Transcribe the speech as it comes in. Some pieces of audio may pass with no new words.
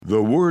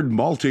The word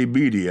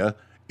multimedia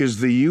is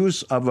the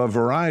use of a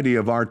variety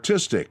of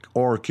artistic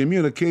or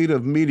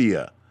communicative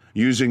media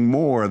using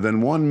more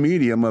than one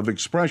medium of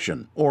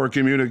expression or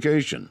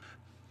communication.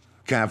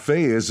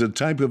 Cafe is a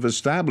type of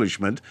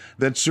establishment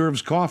that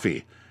serves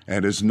coffee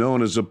and is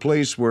known as a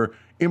place where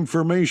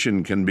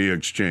information can be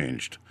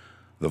exchanged.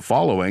 The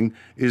following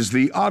is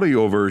the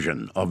audio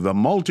version of the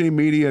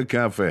Multimedia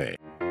Cafe.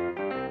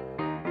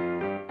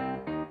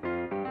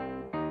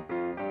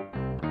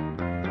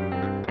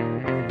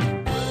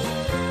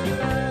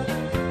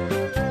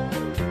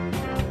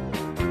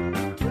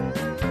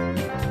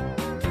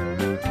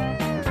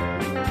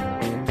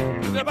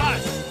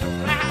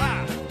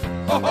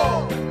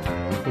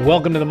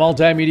 Welcome to the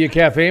Multimedia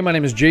Cafe. My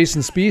name is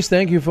Jason Spees.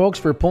 Thank you, folks,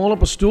 for pulling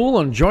up a stool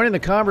and joining the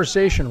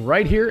conversation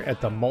right here at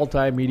the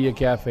Multimedia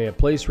Cafe, a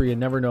place where you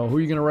never know who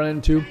you're going to run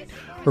into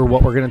or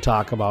what we're going to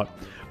talk about.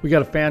 We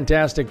got a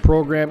fantastic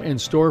program in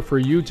store for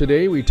you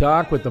today. We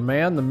talk with the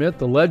man, the myth,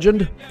 the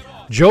legend,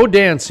 Joe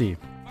Dancy,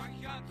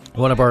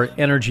 one of our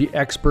energy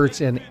experts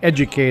and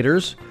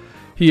educators.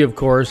 He, of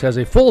course, has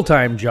a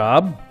full-time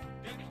job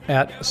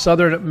at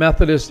Southern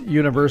Methodist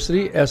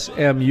University,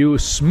 SMU,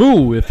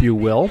 SMU, if you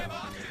will.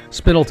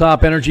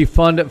 Spindletop Energy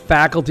Fund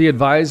faculty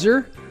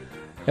advisor,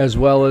 as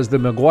well as the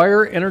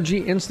McGuire Energy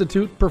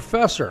Institute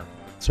professor.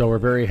 So we're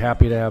very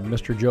happy to have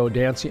Mr. Joe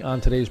Dancy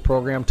on today's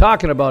program,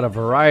 talking about a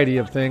variety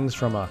of things,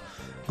 from a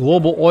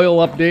global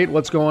oil update,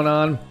 what's going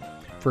on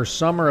for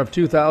summer of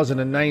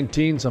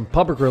 2019, some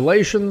public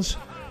relations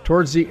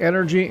towards the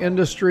energy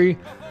industry,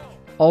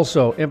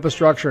 also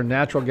infrastructure and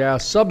natural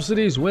gas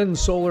subsidies, wind,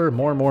 solar,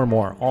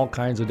 more, all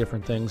kinds of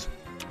different things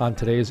on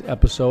today's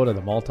episode of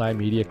the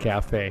Multimedia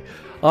Cafe.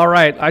 All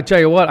right, I tell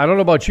you what, I don't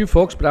know about you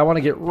folks, but I want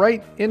to get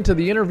right into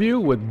the interview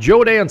with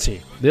Joe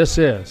Dancy. This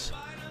is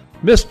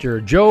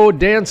Mr. Joe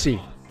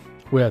Dancy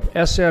with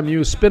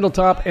SMU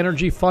Spindletop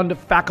Energy Fund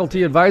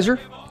faculty advisor,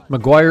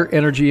 McGuire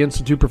Energy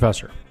Institute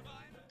professor.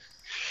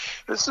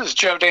 This is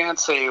Joe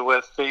Dancy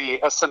with the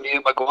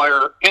SMU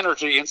McGuire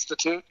Energy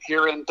Institute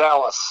here in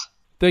Dallas.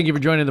 Thank you for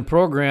joining the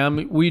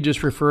program. We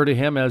just refer to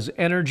him as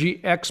energy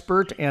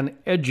expert and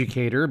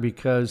educator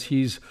because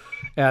he's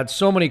at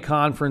so many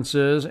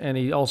conferences, and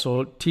he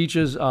also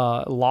teaches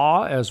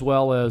law as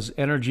well as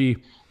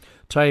energy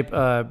type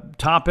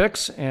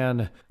topics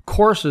and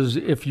courses,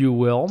 if you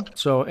will.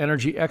 So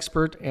energy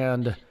expert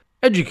and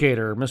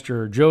educator,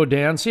 Mr. Joe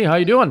Dancy. How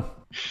you doing?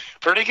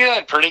 Pretty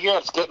good.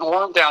 It's getting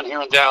warm down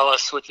here in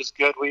Dallas, which is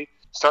good. We're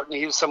starting to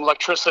use some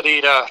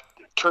electricity to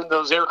turn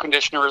those air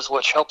conditioners,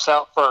 which helps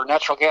out for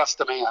natural gas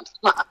demand.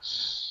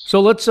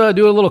 So let's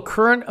do a little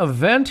current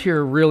event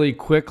here really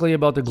quickly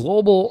about the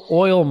global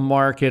oil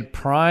market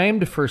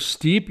primed for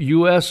steep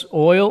U.S.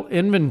 oil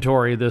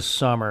inventory this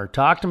summer.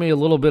 Talk to me a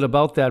little bit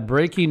about that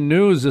breaking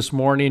news this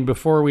morning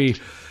before we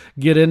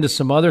get into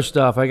some other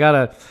stuff.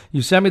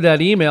 You sent me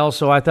that email,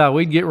 so I thought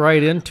we'd get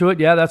right into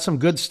it. Yeah, that's some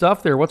good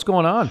stuff there. What's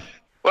going on?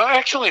 Well,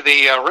 actually,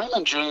 the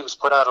Raymond James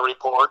put out a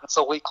report. It's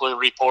a weekly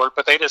report,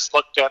 but they just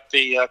looked at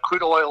the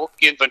crude oil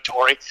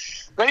inventory.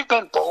 They've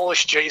been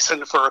bullish,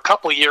 Jason, for a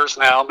couple of years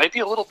now, maybe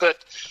a little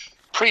bit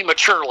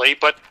prematurely,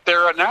 but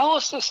their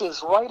analysis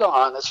is right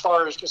on as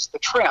far as just the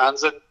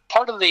trends. And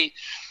part of the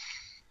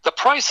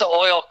price of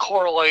oil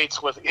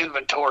correlates with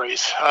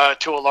inventories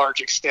to a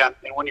large extent.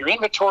 And when your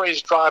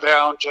inventories draw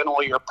down,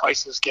 generally your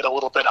prices get a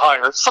little bit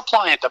higher.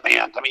 Supply and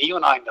demand. I mean, you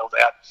and I know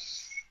that.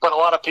 But a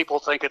lot of people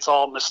think it's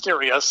all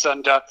mysterious.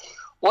 And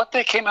what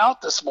they came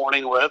out this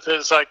morning with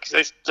is like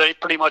they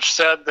pretty much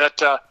said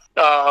that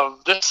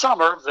this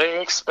summer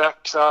they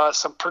expect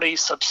some pretty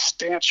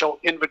substantial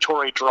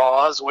inventory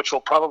draws, which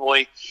will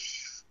probably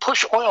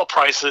push oil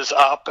prices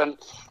up. And,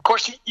 of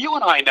course, you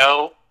and I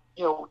know,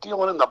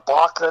 dealing in the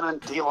Bakken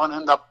and dealing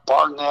in the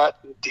Barnett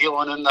and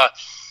dealing in the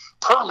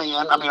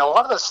Permian, I mean, a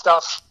lot of this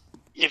stuff,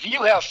 if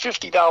you have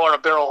 $50 a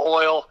barrel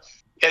oil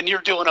and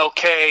you're doing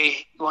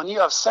okay, when you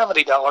have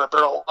 $70 a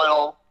barrel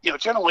oil,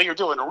 generally you're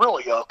doing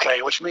really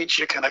okay, which means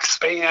you can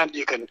expand,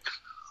 you can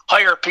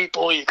hire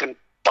people, you can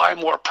buy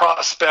more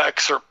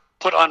prospects or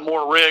put on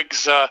more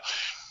rigs.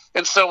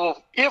 And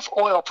so if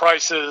oil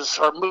prices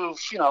are move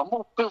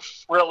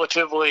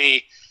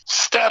relatively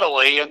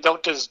steadily and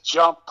don't just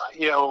jump,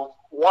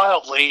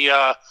 wildly,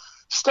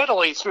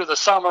 steadily through the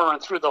summer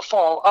and through the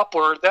fall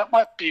upward, that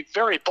might be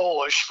very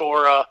bullish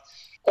for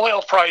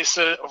oil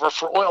prices, or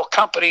for oil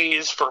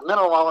companies, for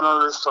mineral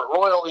owners, for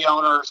royalty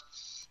owners.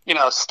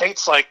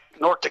 States like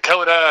North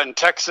Dakota and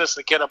Texas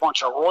that get a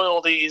bunch of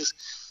royalties,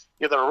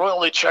 the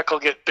royalty check will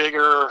get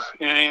bigger,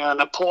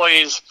 and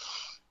employees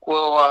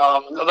will.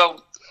 Although,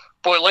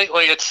 boy,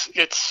 lately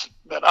it's.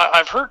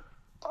 I've heard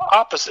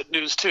opposite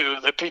news too,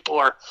 that people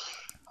are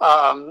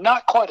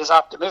not quite as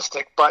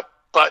optimistic, but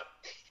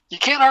you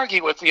can't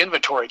argue with the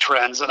inventory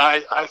trends, and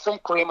I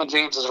think Raymond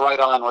James is right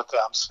on with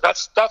them. So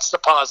that's the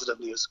positive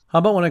news. How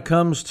about when it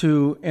comes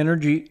to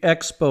energy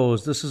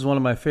expos? This is one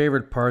of my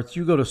favorite parts.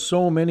 You go to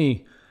so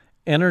many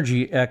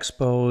energy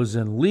expos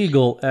and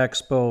legal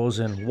expos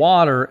and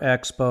water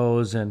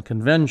expos and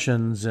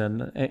conventions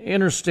and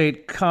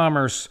interstate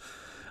commerce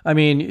I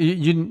mean,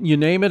 you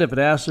name it. If it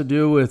has to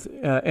do with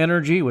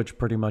energy, which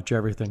pretty much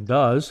everything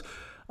does,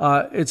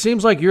 it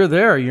seems like you're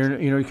there.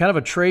 You're kind of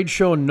a trade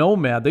show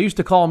nomad. They used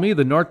to call me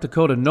the North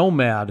Dakota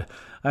nomad.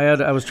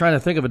 I was trying to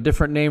think of a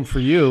different name for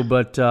you,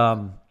 but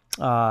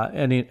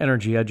any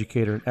energy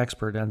educator and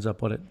expert ends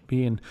up what it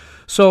being.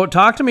 So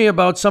talk to me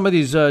about some of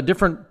these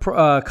different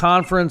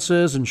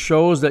conferences and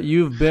shows that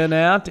you've been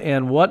at,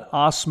 and what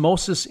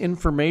osmosis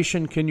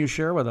information can you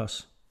share with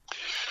us?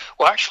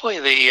 Well, actually,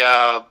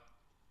 the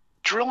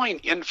Drilling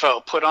Info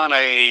put on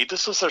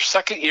this is their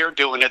second year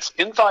doing it. It's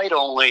invite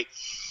only.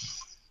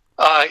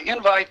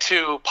 Invite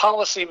to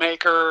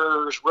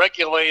policymakers,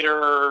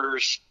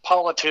 regulators,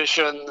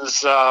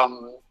 politicians,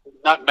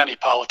 not many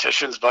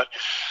politicians, but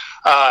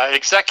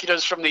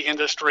executives from the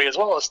industry, as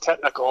well as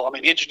technical,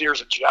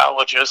 engineers and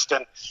geologists.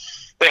 And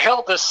they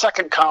held this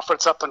second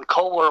conference up in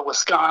Kohler,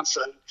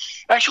 Wisconsin.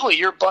 Actually,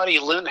 your buddy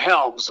Lynn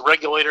Helms, the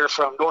regulator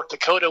from North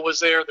Dakota, was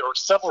there. There were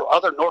several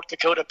other North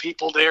Dakota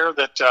people there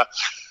that,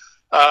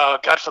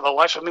 God, for the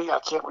life of me, I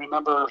can't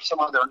remember some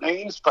of their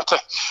names, but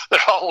they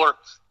all were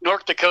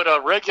North Dakota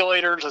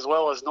regulators as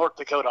well as North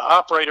Dakota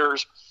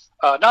operators.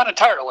 Not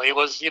entirely. It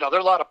was, there are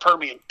a lot of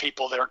Permian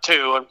people there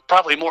too, and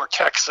probably more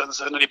Texans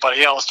than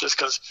anybody else, just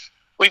because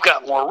we've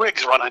got more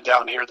rigs running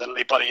down here than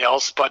anybody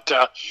else. But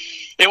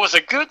it was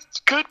a good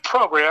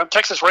program.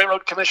 Texas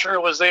Railroad Commissioner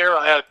was there.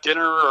 I had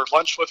dinner or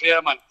lunch with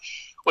him, and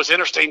was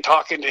interested in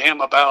talking to him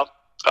about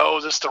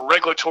the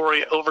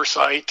regulatory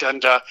oversight.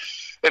 And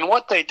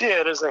what they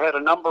did is they had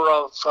a number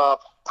of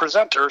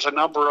presenters, a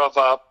number of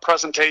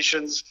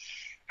presentations,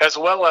 as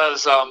well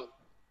as a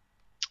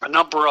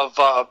number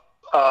of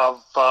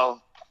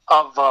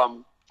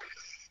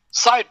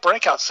side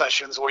breakout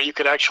sessions where you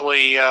could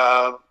actually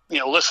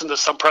listen to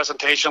some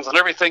presentations on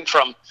everything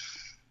from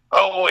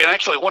and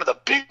actually one of the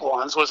big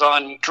ones was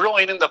on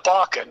drilling in the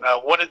Bakken.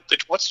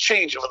 What's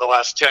changed over the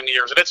last 10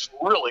 years, and it's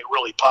really,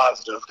 really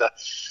positive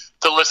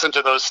to listen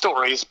to those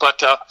stories.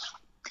 But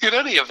in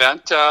any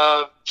event,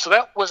 so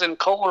that was in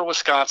Kohler,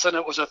 Wisconsin.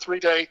 It was a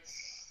 3-day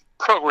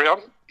program,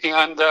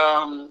 and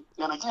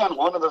again,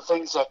 one of the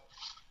things that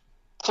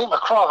came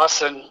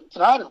across, and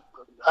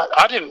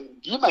I didn't,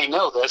 you may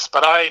know this,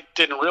 but I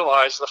didn't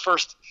realize the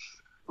first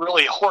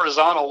really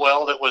horizontal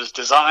well that was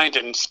designed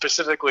and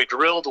specifically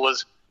drilled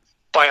was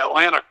by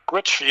Atlantic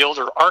Richfield,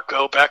 or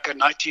ARCO, back in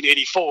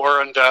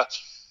 1984. And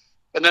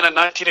then in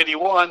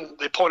 1981,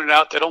 they pointed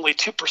out that only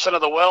 2%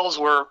 of the wells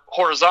were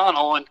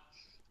horizontal, and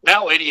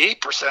now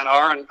 88%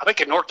 are. And I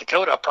think in North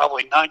Dakota,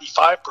 probably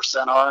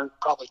 95% are, and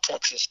probably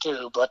Texas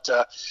too. But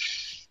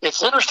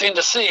it's interesting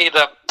to see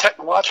the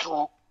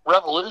technological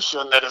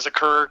revolution that has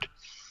occurred.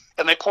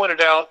 And they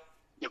pointed out,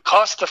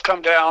 costs have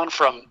come down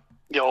from,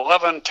 $10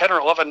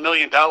 or $11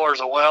 million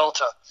a well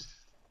to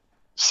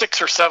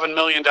 $6 or $7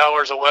 million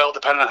a well,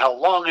 depending on how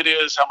long it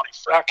is, how many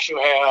fracs you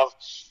have.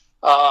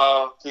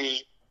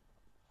 The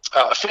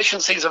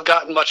efficiencies have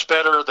gotten much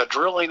better. The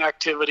drilling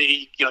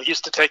activity,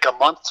 used to take a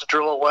month to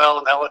drill a well,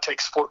 and now it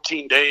takes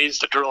 14 days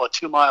to drill a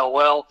 2-mile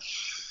well.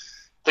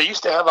 They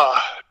used to have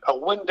a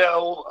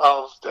window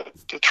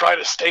to try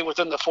to stay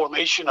within the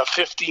formation of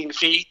 15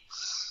 feet.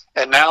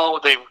 And now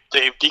they've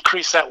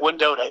decreased that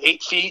window to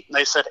 8 feet, and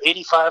they said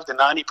 85 to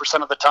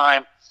 90% of the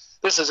time,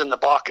 this is in the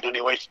Bakken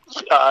anyway,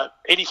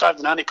 85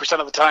 to 90%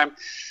 of the time,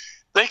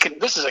 they can.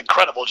 This is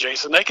incredible,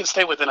 Jason. They can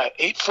stay within an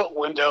 8-foot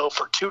window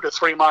for 2 to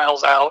 3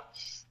 miles out,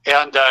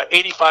 and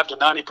 85 to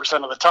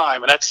 90% of the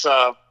time, and that's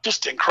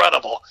just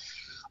incredible.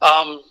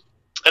 And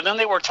then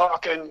they were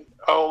talking,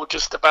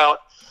 just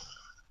about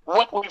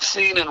what we've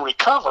seen in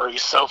recovery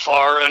so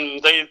far,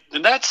 and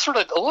that's sort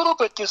of a little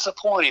bit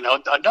disappointing.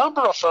 A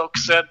number of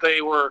folks said they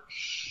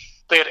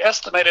had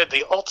estimated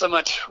the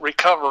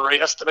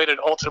estimated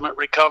ultimate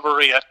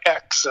recovery at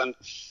X, and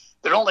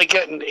they're only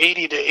getting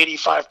 80 to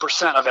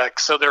 85% of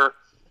X. So they're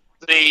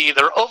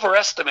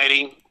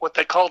overestimating what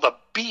they call the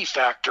B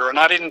factor, and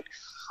I didn't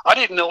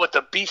know what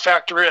the B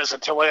factor is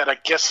until I had a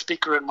guest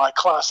speaker in my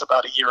class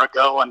about a year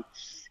ago, and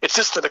it's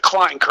just the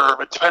decline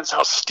curve. It depends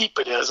how steep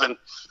it is, and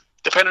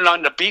depending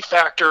on the B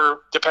factor,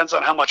 depends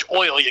on how much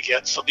oil you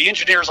get. So the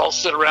engineers all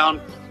sit around.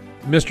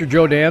 Mr.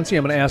 Joe Dancy,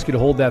 I'm going to ask you to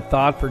hold that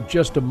thought for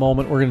just a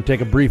moment. We're going to take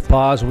a brief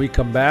pause. When we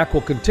come back,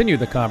 we'll continue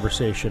the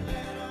conversation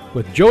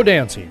with Joe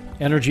Dancy,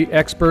 energy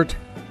expert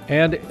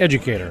and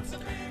educator,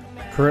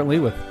 currently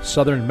with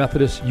Southern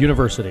Methodist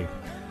University.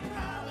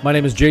 My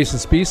name is Jason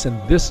Spees,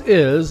 and this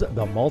is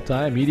the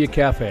MultiMedia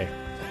Cafe.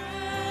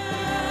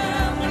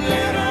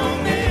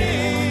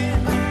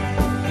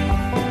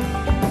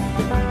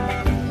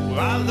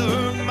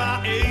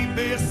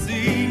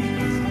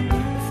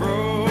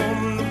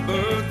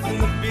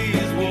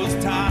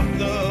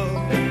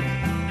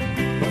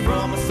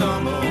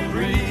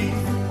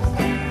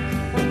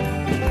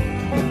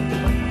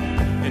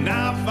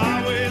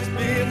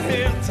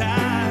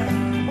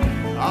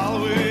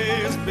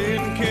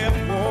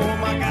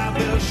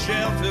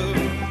 Shelter,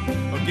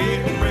 or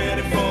getting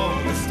ready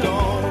for the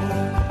storm.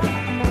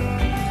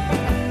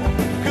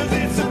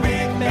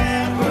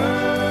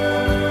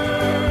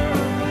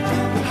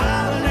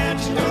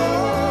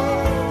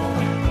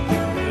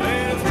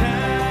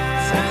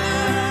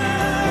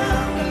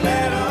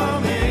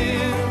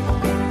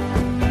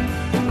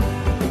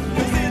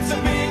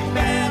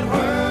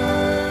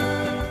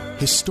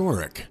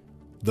 Historic,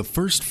 the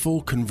first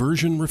full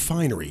conversion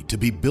refinery to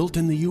be built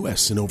in the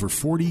U.S. in over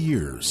 40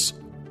 years.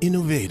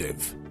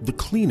 Innovative, the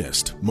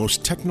cleanest,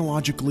 most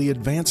technologically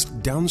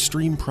advanced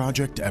downstream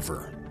project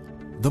ever.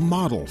 The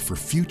model for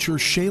future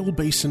shale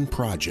basin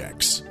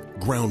projects.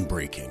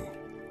 Groundbreaking,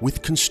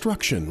 with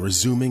construction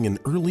resuming in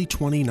early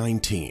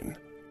 2019.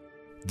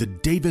 The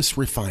Davis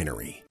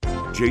Refinery.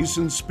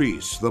 Jason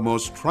Spees, the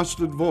most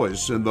trusted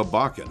voice in the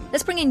Bakken.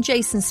 Let's bring in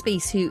Jason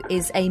Spees, who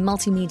is a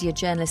multimedia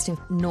journalist in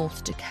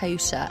North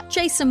Dakota.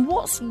 Jason,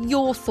 what's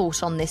your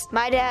thought on this?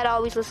 My dad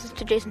always listens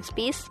to Jason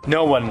Spees.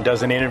 No one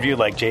does an interview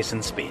like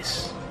Jason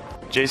Spees.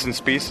 Jason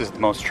Spees is the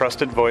most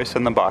trusted voice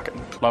in the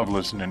Bakken. Love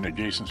listening to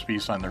Jason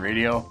Spees on the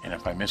radio, and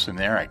if I miss him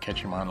there, I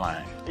catch him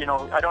online. You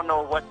know, I don't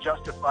know what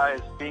justifies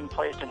being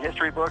placed in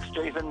history books,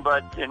 Jason,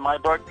 but in my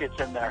book, it's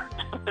in there.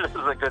 This is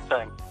a good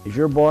thing. Is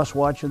your boss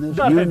watching this?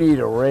 You need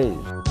a raise.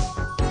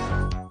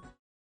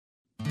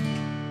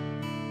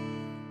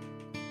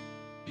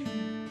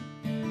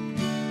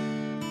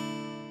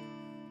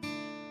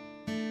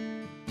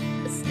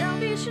 The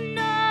Salvation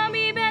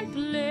Army band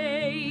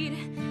played,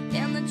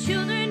 and the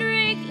children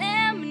drank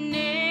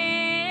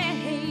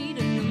lemonade,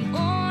 and the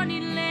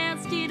morning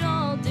lasted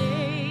all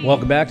day.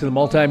 Welcome back to the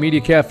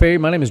Multimedia Cafe.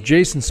 My name is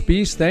Jason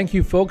Spees. Thank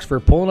you, folks, for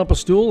pulling up a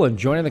stool and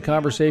joining the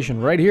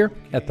conversation right here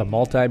at the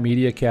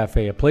Multimedia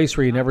Cafe, a place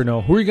where you never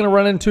know who you're going to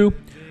run into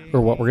or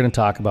what we're going to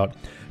talk about.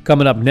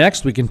 Coming up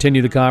next, we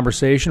continue the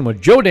conversation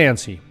with Joe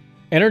Dancy,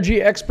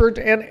 energy expert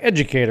and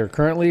educator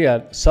currently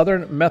at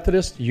Southern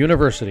Methodist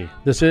University.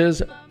 This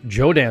is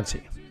Joe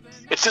Dancy.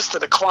 It's just a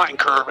decline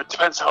curve. It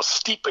depends how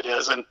steep it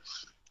is, and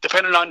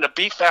depending on the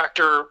B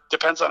factor,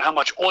 depends on how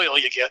much oil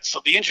you get.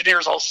 So the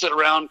engineers all sit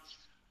around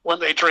when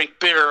they drink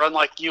beer,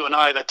 unlike you and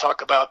I that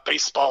talk about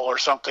baseball or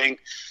something.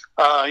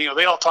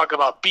 They all talk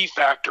about B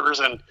factors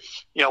and,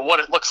 what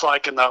it looks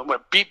like. And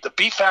the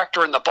B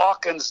factor in the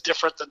Bakken is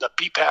different than the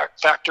B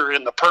factor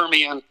in the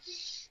Permian.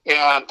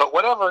 But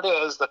whatever it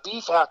is, the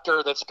B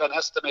factor that's been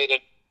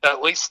estimated,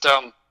 at least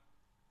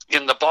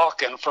in the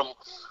Bakken, from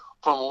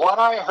what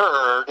I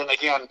heard, and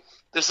again,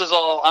 this is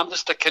all, I'm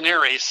just a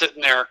canary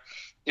sitting there,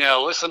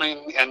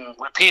 listening and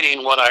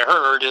repeating what I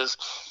heard, is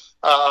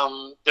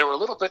they were a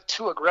little bit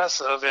too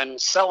aggressive in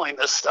selling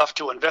this stuff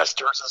to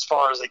investors as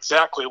far as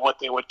exactly what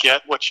they would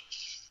get, which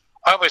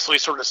obviously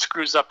sort of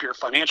screws up your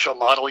financial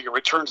model. Your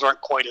returns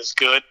aren't quite as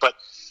good, but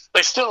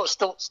it's still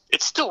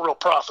real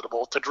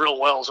profitable to drill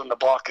wells in the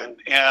Bakken.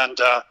 And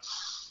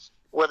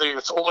whether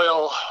it's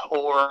oil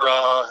or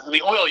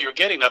the oil you're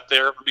getting up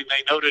there, I mean,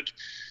 they noted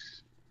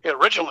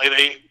originally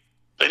they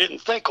didn't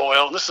think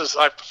oil. And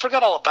I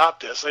forgot all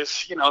about this.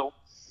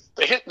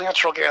 They hit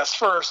natural gas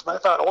first, and I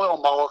thought oil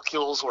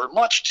molecules were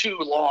much too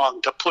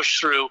long to push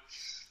through,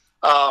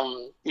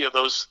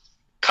 those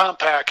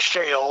compact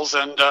shales,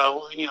 and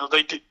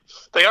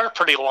they are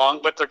pretty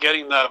long, but they're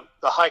getting the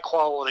high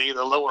quality,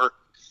 the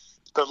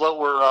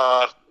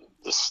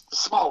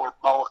smaller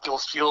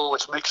molecules fuel,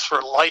 which makes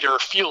for lighter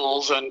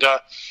fuels. And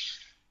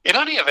in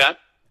any event,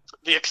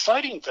 the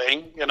exciting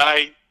thing, and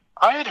I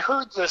had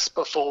heard this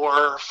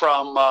before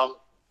from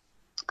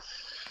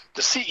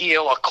the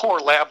CEO of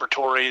Core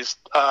Laboratories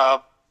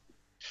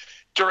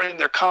during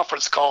their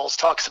conference calls,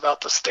 talks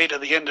about the state of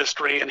the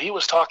industry, and he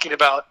was talking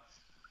about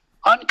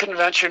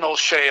unconventional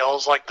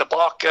shales like the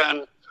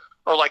Bakken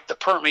or like the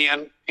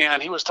Permian,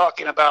 and he was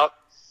talking about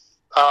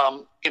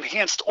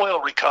enhanced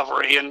oil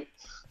recovery. And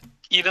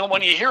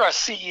when you hear a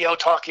CEO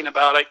talking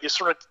about it,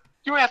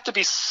 you have to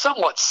be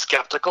somewhat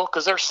skeptical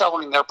because they're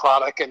selling their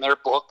product and their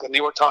book, and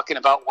they were talking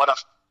about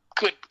what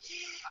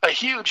a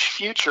huge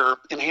future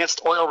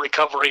enhanced oil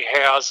recovery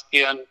has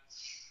in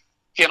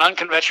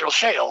unconventional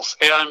shales.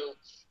 And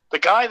the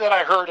guy that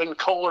I heard in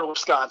Kohler,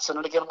 Wisconsin,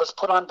 and again, it was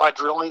put on by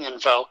Drilling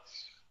Info,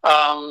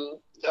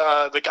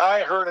 the guy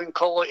I heard in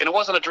Kohler, and it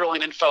wasn't a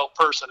Drilling Info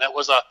person, it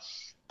was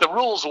the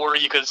rules were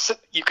you could sit,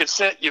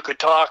 you could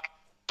talk,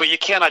 but you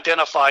can't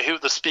identify who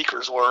the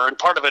speakers were. And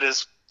part of it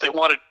is they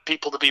wanted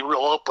people to be real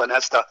open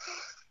as to,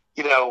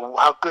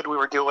 how good we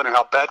were doing or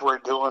how bad we were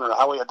doing or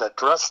how we had to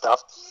address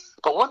stuff.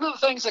 But one of the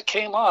things that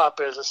came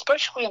up is,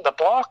 especially in the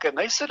Bakken,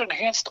 they said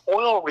enhanced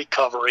oil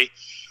recovery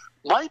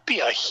might be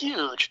a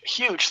huge,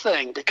 huge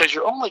thing because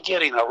you're only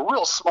getting a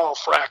real small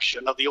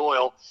fraction of the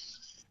oil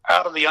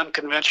out of the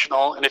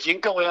unconventional. And if you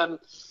can go in,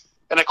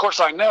 and of course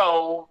I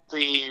know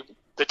the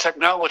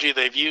technology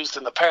they've used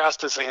in the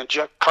past is they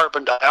inject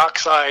carbon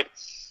dioxide,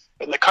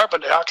 and the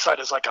carbon dioxide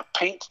is like a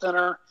paint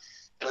thinner,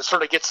 and it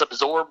sort of gets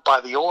absorbed by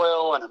the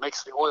oil, and it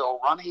makes the oil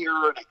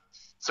runnier, and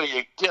so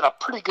you get a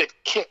pretty good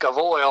kick of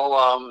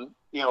oil,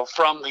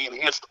 from the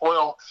enhanced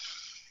oil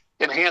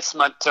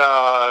enhancement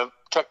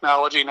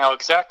technology. Now,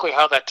 exactly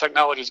how that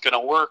technology is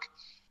going to work,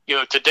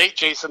 to date,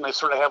 Jason, they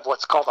sort of have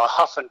what's called a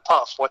huff and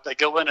puff. What they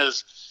go in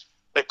is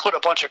they put a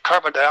bunch of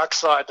carbon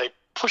dioxide, they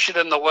push it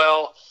in the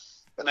well,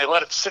 and they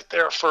let it sit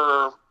there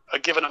for a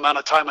given amount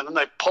of time, and then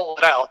they pull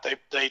it out.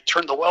 They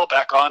turn the well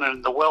back on,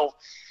 and the well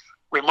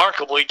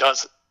remarkably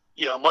does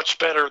much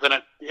better than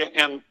it,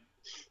 and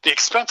the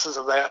expenses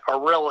of that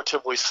are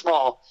relatively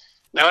small.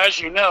 Now, as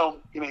you know,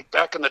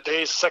 back in the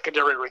days,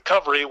 secondary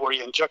recovery, where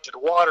you injected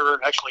water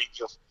and actually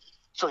you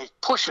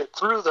push it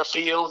through the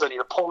field and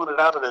you're pulling it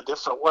out at a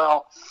different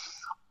well.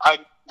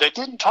 They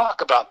didn't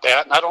talk about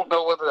that, and I don't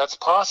know whether that's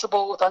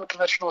possible with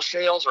unconventional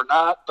shales or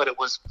not, but it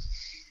was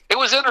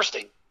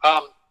interesting.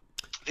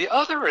 The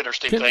other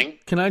interesting thing...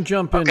 Can I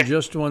jump in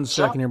just 1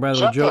 second here? By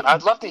the way, Joe,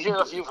 I'd love to hear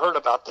if you've heard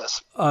about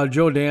this.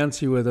 Joe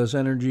Dancy with us,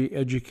 energy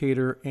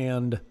educator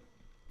and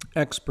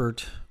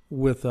expert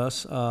with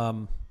us.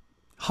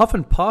 Huff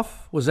and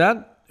puff, was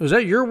that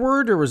your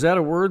word, or was that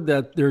a word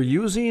that they're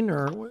using?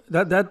 Or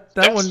that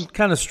one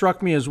kind of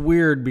struck me as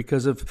weird,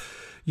 because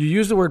if you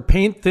use the word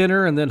paint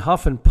thinner and then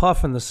huff and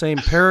puff in the same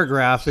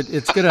paragraph,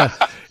 it's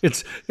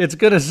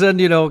gonna send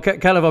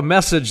kind of a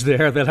message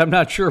there that I'm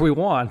not sure we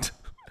want.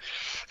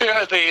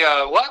 Yeah,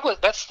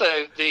 that's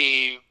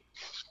the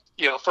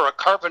for a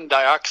carbon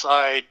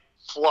dioxide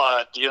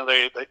flood,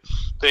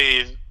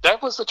 that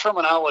was the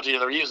terminology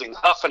they're using,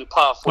 huff and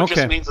puff, which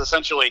just means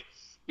essentially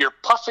you're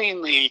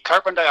puffing the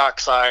carbon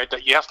dioxide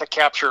that you have to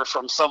capture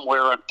from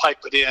somewhere and pipe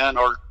it in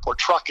or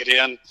truck it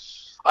in.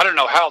 I don't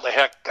know how the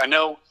heck. I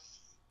know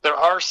there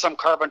are some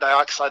carbon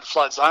dioxide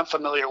floods I'm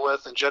familiar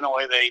with, and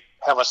generally they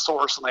have a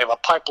source and they have a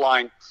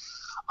pipeline.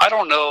 I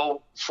don't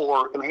know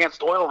for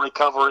enhanced oil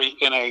recovery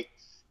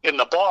in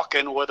the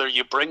Bakken whether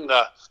you bring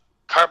the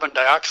carbon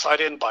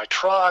dioxide in by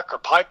truck or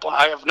pipeline.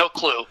 I have no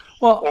clue,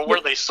 or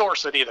where they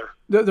source it either.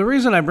 The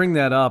reason I bring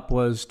that up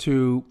was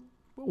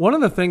one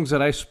of the things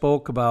that I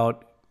spoke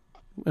about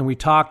and we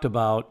talked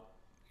about,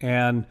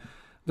 and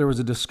there was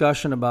a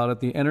discussion about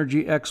at the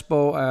Energy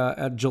Expo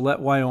at Gillette,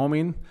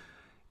 Wyoming,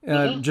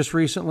 just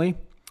recently,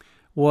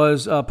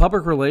 was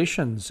public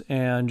relations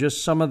and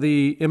just some of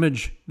the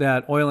image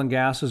that oil and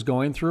gas is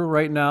going through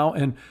right now.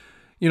 And,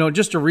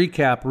 just to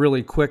recap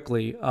really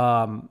quickly,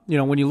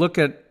 when you look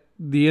at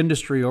the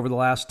industry over the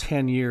last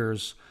 10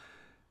 years,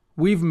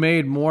 we've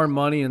made more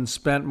money and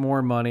spent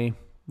more money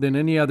than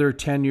any other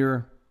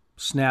 10-year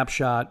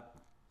snapshot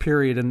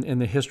period in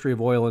the history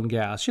of oil and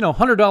gas.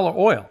 $100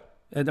 oil.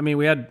 I mean,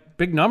 we had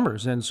big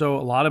numbers, and so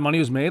a lot of money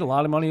was made, a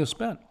lot of money was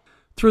spent.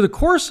 Through the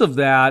course of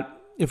that,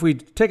 if we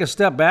take a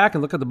step back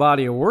and look at the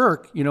body of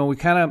work, we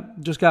kind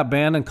of just got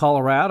banned in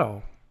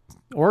Colorado.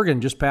 Oregon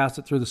just passed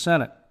it through the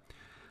Senate.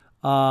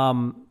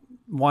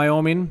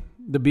 Wyoming,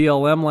 the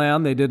BLM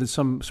land, they did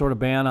some sort of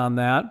ban on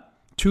that.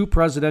 2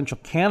 presidential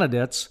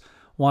candidates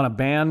want to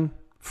ban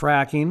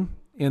fracking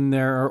in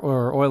their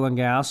or oil and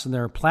gas in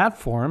their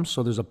platforms,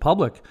 so there's a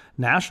public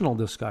national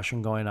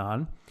discussion going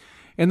on.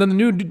 And then the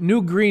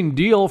new Green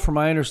Deal, from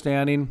my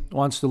understanding,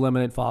 wants to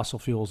eliminate fossil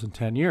fuels in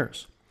 10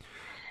 years.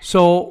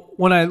 So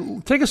when I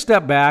take a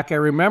step back, I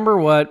remember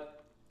what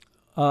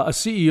a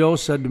CEO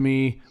said to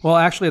me,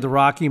 actually at the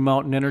Rocky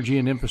Mountain Energy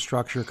and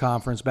Infrastructure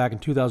Conference back in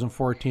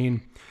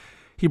 2014.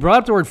 He brought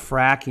up the word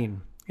fracking,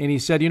 and he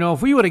said,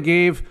 if we would have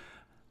gave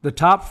the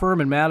top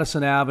firm in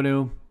Madison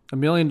Avenue $1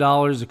 million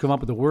to come up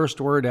with the worst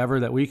word ever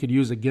that we could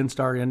use against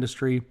our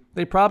industry,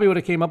 they probably would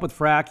have came up with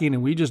fracking,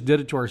 and we just did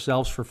it to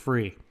ourselves for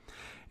free.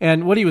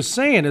 And what he was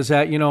saying is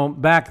that,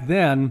 back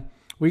then,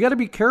 we got to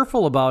be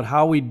careful about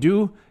how we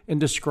do and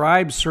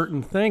describe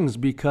certain things,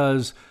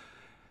 because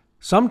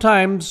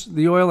sometimes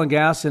the oil and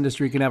gas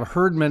industry can have a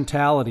herd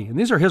mentality. And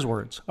these are his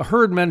words, a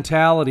herd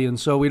mentality. And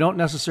so we don't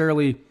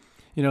necessarily,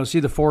 see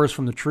the forest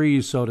from the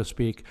trees, so to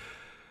speak.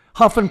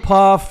 Huff and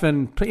puff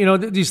and,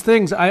 these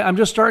things. I'm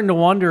just starting to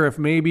wonder if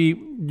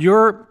maybe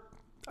there's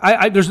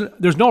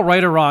no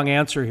right or wrong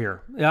answer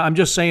here. I'm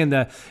just saying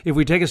that if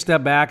we take a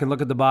step back and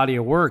look at the body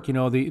of work,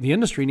 the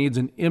industry needs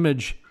an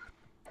image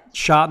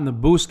shot in the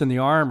boost in the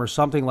arm or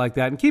something like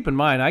that. And keep in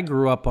mind, I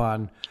grew up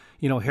on,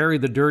 Harry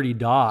the Dirty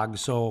Dog.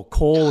 So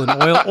coal and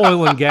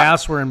oil and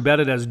gas were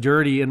embedded as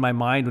dirty in my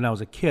mind when I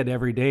was a kid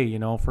every day,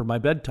 for my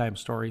bedtime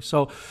story.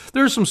 So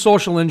there's some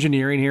social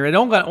engineering here. I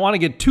don't want to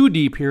get too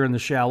deep here in the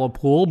shallow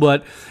pool,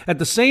 but at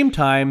the same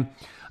time,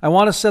 I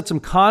want to set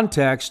some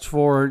context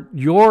for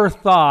your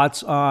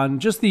thoughts on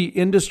just the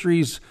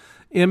industry's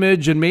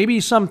image and maybe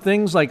some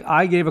things like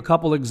I gave a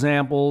couple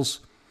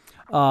examples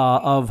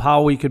of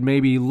how we could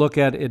maybe look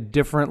at it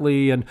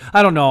differently. And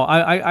I don't know,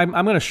 I'm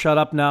going to shut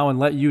up now and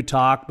let you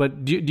talk,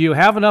 but do you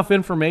have enough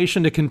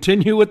information to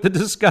continue with the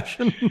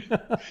discussion?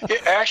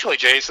 Actually,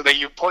 Jason,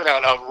 you point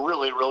out a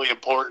really, really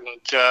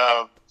important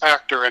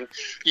factor, and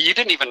you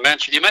didn't even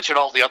mention, you mentioned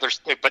all the others,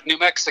 but New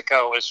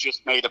Mexico has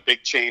just made a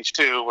big change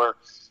too, where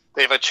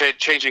they have a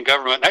change in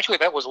government. And actually,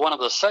 that was one of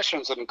the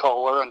sessions in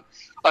Kohler, and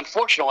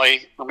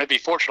unfortunately, or maybe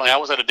fortunately, I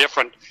was at a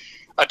different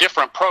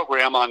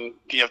program on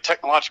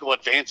technological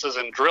advances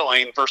in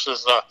drilling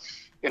versus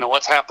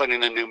what's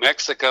happening in New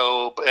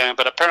Mexico.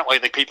 But apparently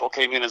the people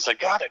came in and said,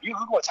 "God, have you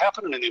heard what's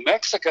happening in New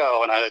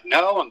Mexico?" And I said,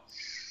 "No." And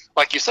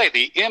like you say,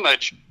 the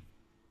image,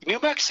 New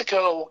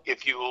Mexico,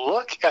 if you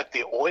look at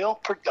the oil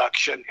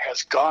production,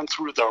 has gone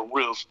through the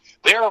roof.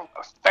 They're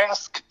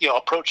fast,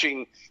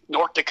 approaching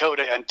North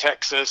Dakota and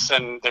Texas,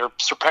 and they're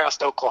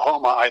surpassed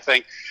Oklahoma, I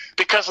think,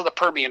 because of the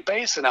Permian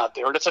Basin out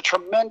there. And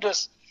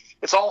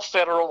it's all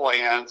federal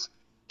lands,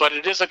 but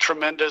it is a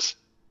tremendous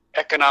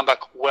economic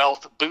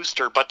wealth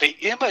booster, but the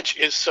image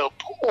is so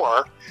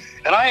poor.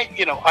 And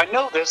I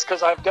know this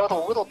because I've dealt a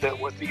little bit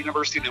with the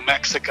University of New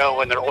Mexico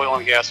and their oil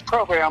and gas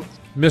program.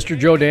 Mr.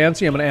 Joe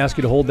Dancy, I'm going to ask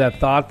you to hold that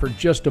thought for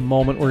just a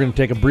moment. We're going to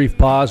take a brief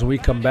pause. When we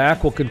come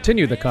back, we'll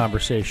continue the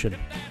conversation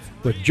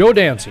with Joe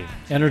Dancy,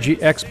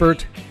 energy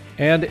expert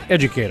and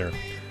educator,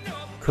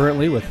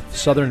 currently with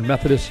Southern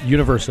Methodist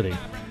University.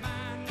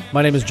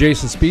 My name is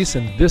Jason Spees,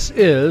 and this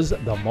is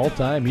the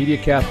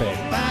Multimedia Cafe.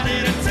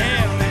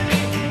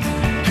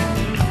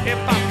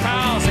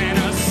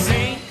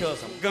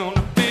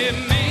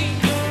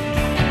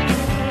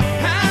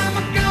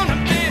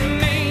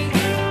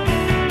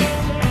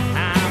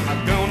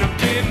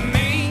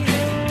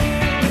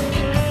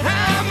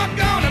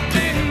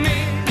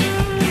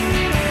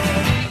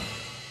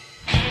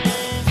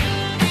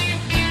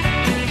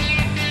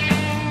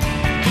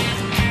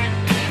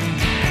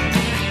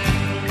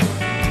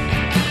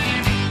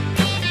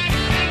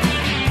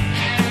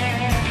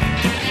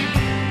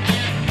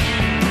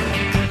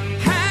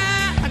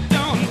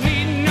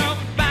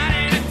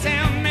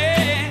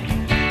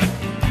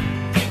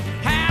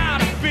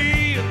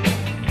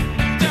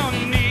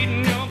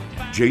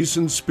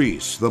 Jason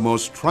Spees, the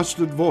most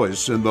trusted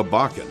voice in the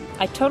Bakken.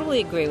 I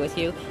totally agree with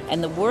you.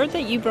 And the word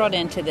that you brought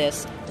into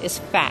this is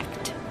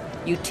fact.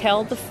 You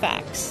tell the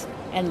facts,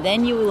 and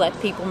then you let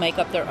people make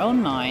up their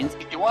own minds.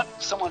 You want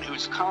someone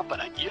who's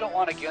competent. You don't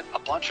want to get a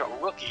bunch of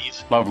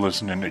rookies. Love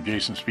listening to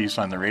Jason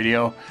Spees on the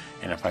radio,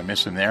 and if I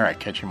miss him there, I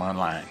catch him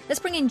online. Let's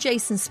bring in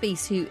Jason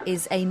Spees, who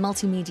is a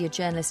multimedia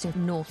journalist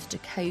in North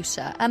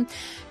Dakota.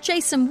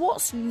 Jason,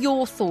 what's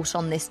your thought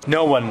on this?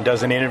 No one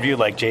does an interview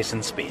like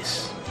Jason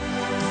Spees.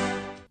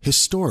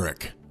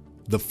 Historic,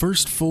 the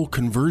first full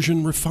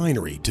conversion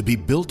refinery to be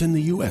built in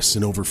the U.S.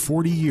 in over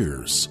 40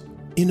 years.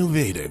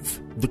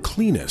 Innovative, the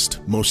cleanest,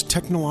 most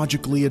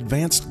technologically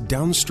advanced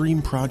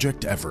downstream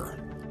project ever.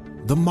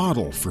 The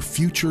model for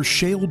future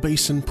shale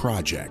basin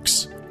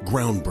projects.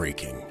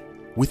 Groundbreaking,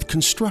 with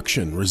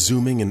construction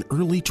resuming in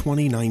early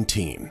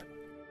 2019.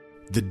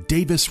 The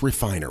Davis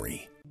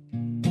Refinery.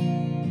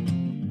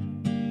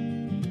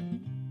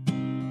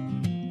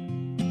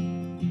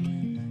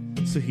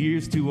 So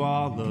here's to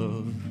all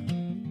of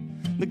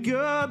the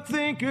good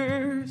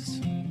thinkers,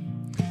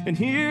 and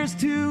here's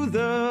to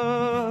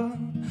the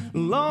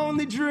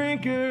lonely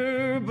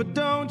drinker, but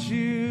don't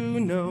you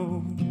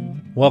know.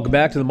 Welcome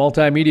back to the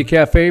Multimedia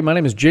Cafe. My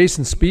name is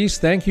Jason Spees.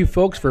 Thank you,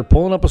 folks, for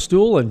pulling up a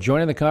stool and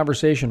joining the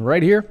conversation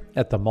right here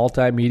at the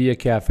Multimedia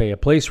Cafe, a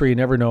place where you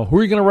never know who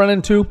you're going to run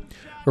into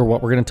or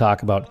what we're going to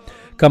talk about.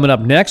 Coming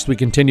up next, we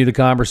continue the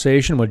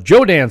conversation with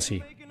Joe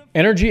Dancy,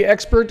 energy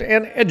expert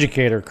and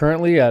educator,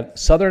 currently at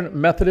Southern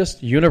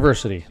Methodist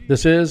University.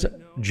 This is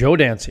Joe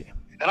Dancy.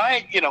 And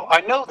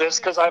I know this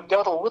because I've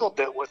dealt a little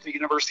bit with the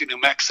University of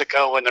New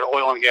Mexico and their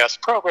oil and gas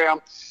program.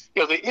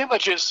 The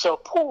image is so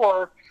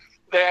poor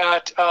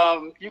that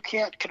you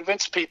can't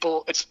convince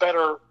people it's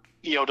better,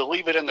 to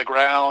leave it in the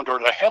ground or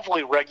to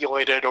heavily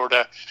regulate it or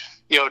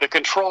to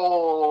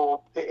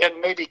control,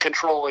 and maybe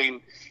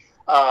controlling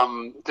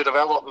the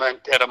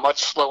development at a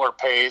much slower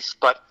pace.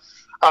 But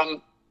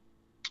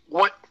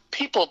what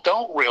people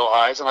don't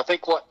realize, and I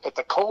think what at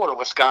the Kohler,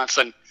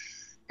 Wisconsin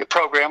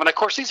program, and of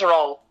course these are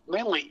all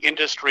mainly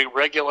industry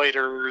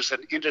regulators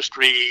and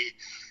industry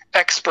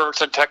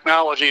experts in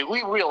technology,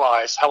 we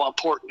realize how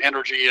important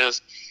energy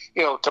is.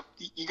 You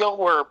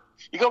go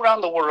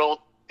around the world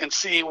and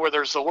see where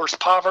there's the worst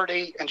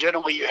poverty, and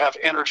generally you have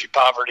energy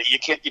poverty.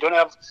 You don't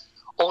have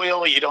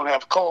oil, you don't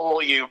have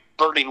coal, you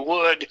burning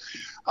wood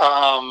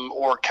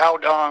or cow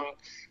dung,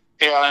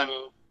 and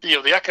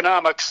the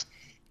economics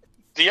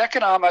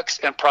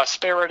and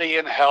prosperity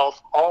and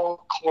health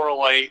all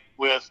correlate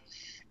with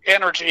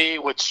energy,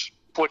 which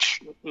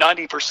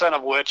 90%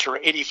 of which, or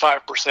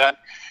 85%,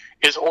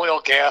 is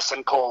oil, gas,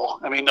 and coal.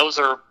 I mean,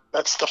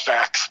 that's the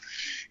facts.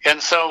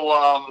 And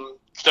so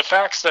the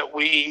facts that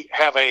we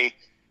have a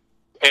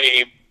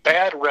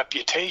bad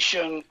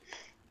reputation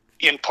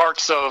in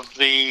parts of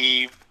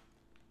the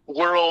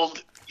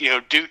world,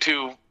 due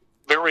to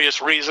various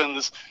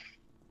reasons,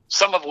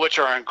 some of which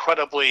are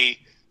incredibly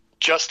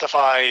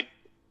justified,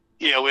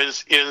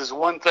 is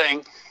one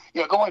thing.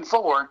 Going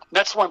forward,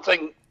 that's one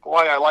thing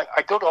why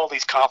I go to all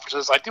these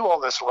conferences, I do all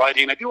this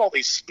writing, I do all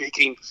these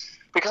speaking,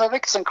 because I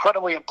think it's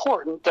incredibly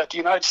important that the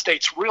United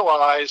States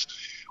realize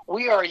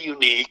we are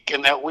unique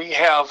in that we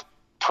have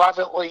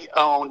privately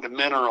owned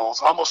minerals.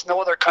 Almost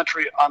no other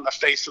country on the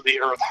face of the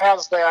earth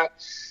has that,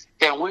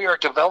 and we are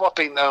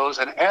developing those.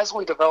 And as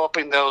we're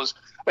developing those,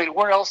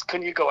 where else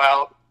can you go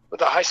out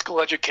with a high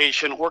school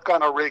education, work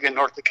on a rig in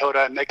North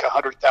Dakota, and make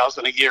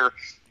 $100,000 a year?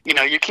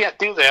 You can't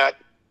do that.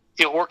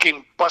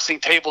 Working bussing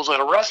tables at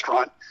a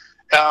restaurant,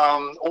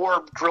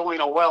 or drilling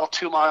a well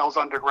 2 miles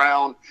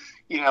underground.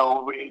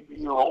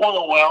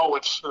 Oil well,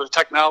 which the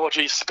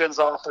technology spins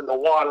off into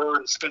water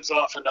and spins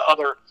off into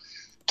other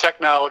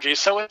technologies.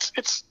 So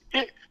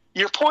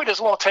your point is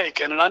well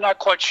taken, and I'm not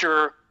quite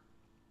sure,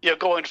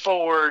 going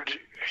forward,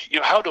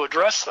 how to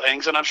address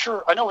things. And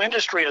I know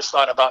industry has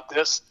thought about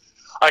this.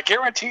 I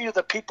guarantee you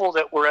the people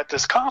that were at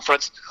this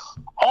conference,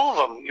 all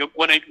of them,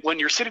 when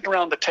you're sitting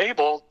around the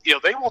table,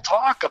 they will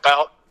talk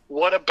about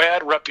what a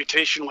bad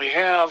reputation we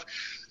have,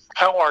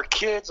 how our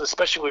kids,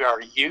 especially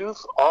our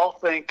youth, all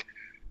think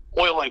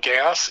oil and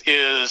gas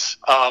is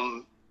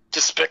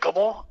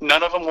despicable.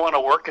 None of them want to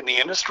work in the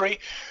industry.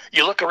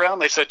 You look around,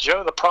 they said,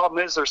 Joe, the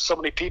problem is there's so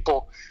many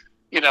people,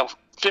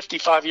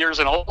 55 years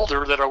and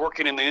older that are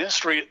working in the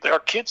industry. Our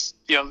kids,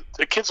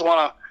 the kids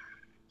want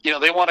to,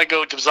 they want to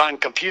go design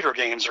computer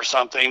games or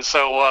something.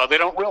 So they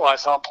don't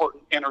realize how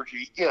important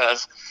energy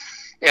is.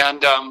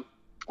 And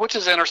which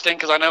is interesting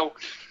because I know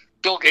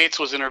Bill Gates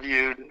was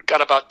interviewed,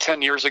 got about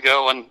 10 years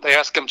ago, and they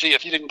asked him, gee,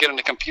 if you didn't get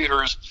into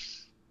computers,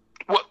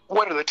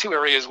 what are the two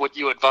areas would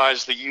you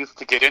advise the youth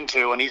to get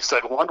into? And he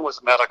said one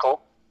was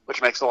medical,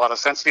 which makes a lot of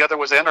sense. The other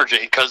was energy,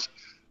 because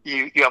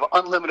you have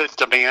unlimited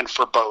demand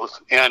for both.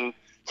 And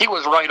he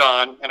was right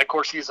on. And of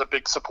course, he's a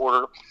big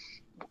supporter,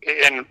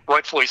 and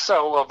rightfully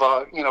so, of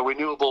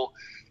renewable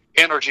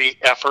energy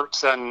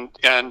efforts and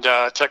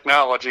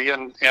technology.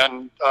 And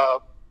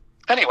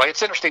anyway,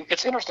 it's interesting.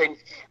 It's interesting.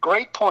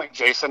 Great point,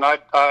 Jason.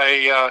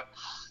 I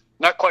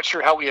not quite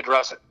sure how we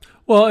address it.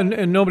 Well,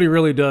 and nobody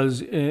really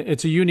does.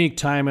 It's a unique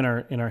time in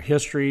our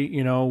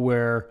history,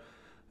 where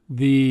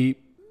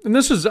and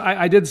this is,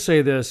 I did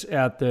say this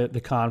at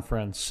the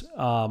conference,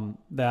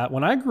 that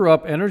when I grew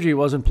up, energy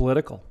wasn't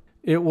political.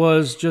 It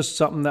was just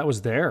something that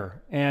was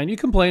there. And you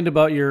complained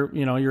about your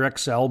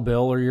Xcel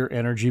bill or your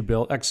energy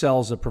bill.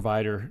 Xcel is a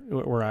provider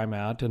where I'm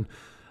at. And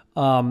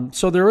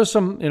so there was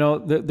some,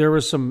 there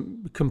was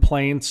some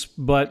complaints,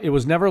 but it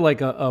was never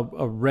like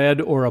a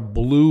red or a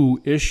blue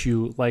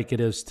issue like it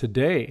is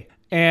today.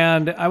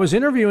 And I was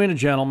interviewing a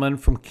gentleman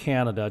from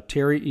Canada,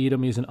 Terry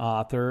Edom. He's an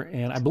author,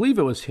 and I believe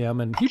it was him.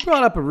 And he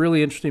brought up a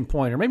really interesting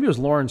point, or maybe it was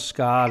Lauren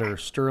Scott or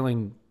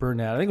Sterling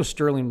Burnett. I think it was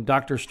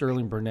Dr.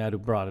 Sterling Burnett who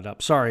brought it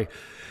up. Sorry,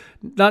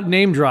 not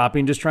name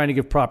dropping, just trying to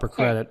give proper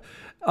credit.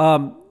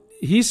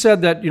 He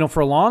said that,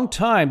 for a long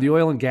time, the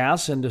oil and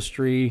gas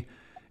industry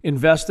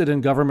invested in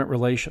government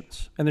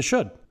relations, and they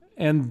should.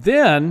 And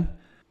then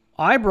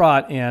I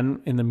brought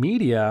in the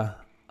media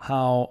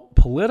how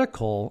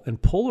political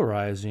and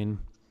polarizing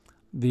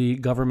the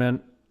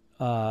government,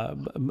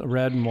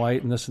 red and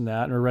white and this and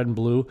that, or red and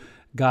blue,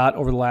 got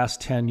over the last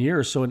 10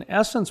 years. So in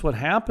essence, what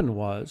happened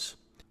was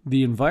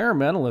the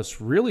environmentalists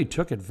really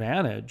took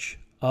advantage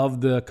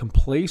of the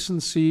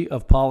complacency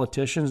of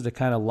politicians to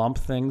kind of lump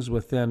things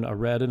within a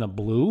red and a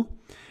blue.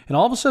 And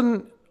all of a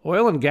sudden,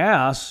 oil and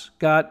gas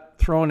got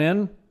thrown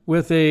in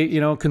with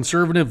a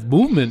conservative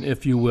movement,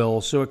 if you will.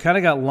 So it kind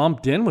of got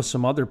lumped in with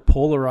some other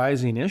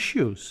polarizing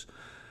issues.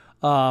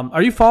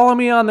 Are you following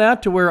me on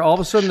that, to where all of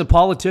a sudden the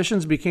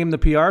politicians became the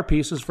PR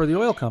pieces for the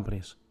oil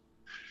companies?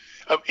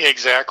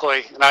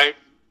 Exactly. And at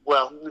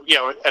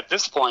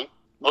this point,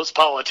 most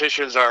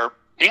politicians are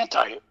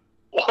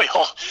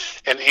anti-oil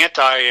and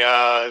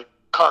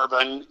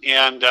anti-carbon,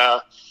 and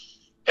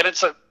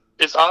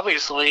it's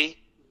obviously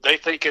they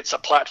think it's a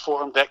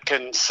platform that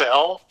can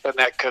sell and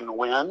that can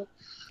win.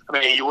 I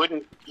mean, you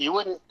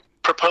wouldn't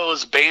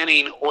propose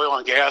banning oil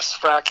and gas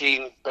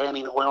fracking,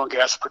 banning oil and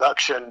gas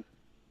production,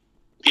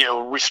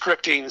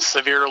 restricting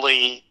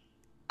severely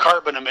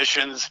carbon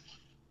emissions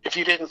if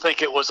you didn't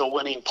think it was a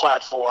winning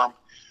platform.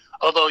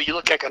 Although you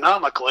look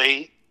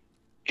economically,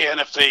 and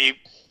if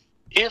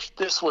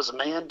this was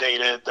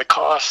mandated, the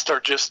costs are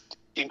just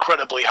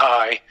incredibly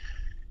high,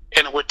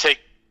 and it would take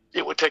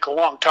a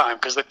long time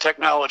because the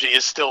technology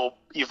is still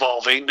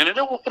evolving, and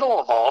it'll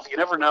evolve. You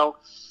never know.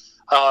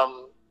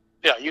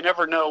 You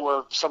never know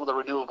where some of the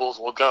renewables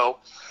will go.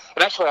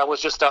 And actually, I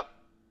was just up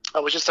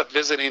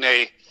visiting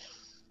a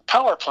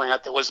power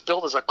plant that was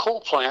built as a coal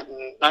plant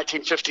in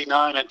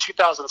 1959. In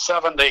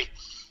 2007, they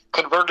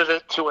converted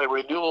it to a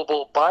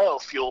renewable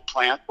biofuel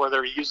plant where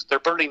they're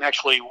burning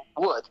actually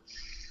wood,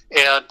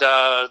 and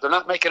they're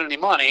not making any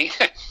money.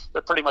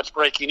 They're pretty much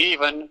breaking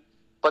even.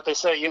 But they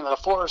say, the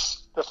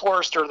forests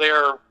are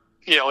there.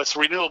 It's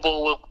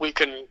renewable.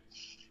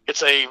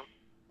 It's a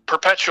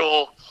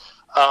perpetual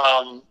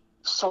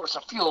source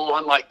of fuel,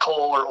 unlike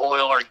coal or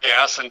oil or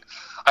gas. And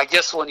I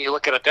guess when you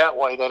look at it that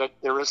way,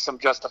 there is some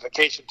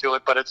justification to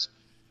it, but it's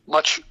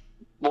much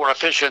more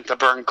efficient to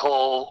burn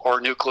coal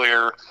or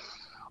nuclear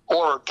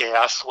or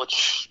gas,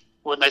 which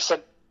when they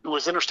said, it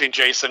was interesting,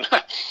 Jason,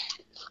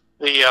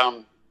 they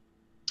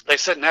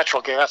said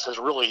natural gas has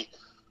really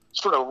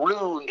sort of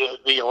ruined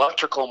the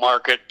electrical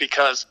market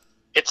because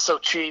it's so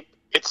cheap,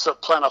 it's so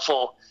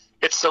plentiful,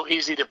 it's so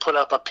easy to put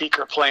up a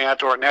peaker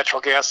plant or a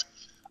natural gas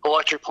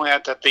electric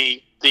plant that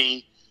the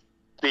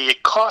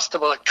cost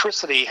of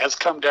electricity has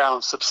come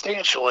down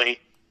substantially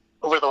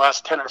over the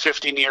last 10 or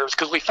 15 years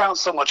because we found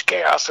so much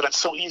gas and it's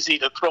so easy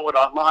to throw it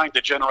online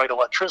to generate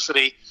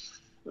electricity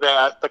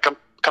that the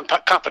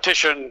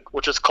competition,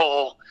 which is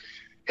coal,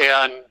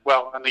 and in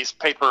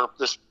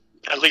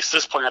at least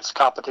this plant's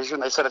competition,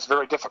 they said it's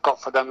very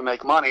difficult for them to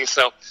make money.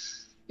 So,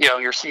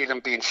 you're seeing them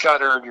being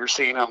shuttered. You're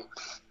seeing them,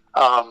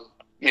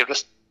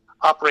 just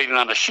operating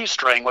on a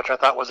shoestring, which I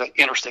thought was an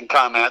interesting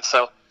comment.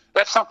 So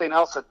that's something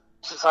else that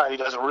society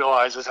doesn't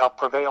realize is how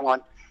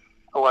prevalent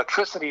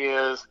electricity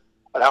is,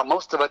 but how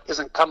most of it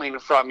isn't coming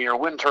from your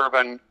wind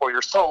turbine or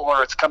your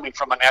solar. It's coming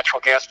from a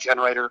natural gas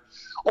generator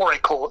or a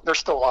coal. There's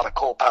still a lot of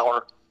coal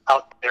power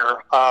out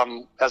there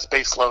as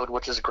base load,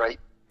 which is great.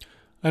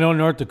 I know in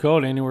North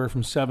Dakota, anywhere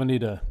from 70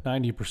 to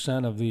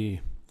 90% of the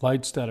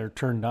lights that are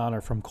turned on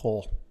are from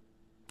coal.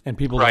 And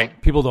people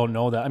don't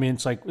know that. I mean,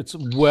 it's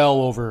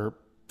well over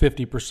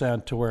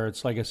 50% to where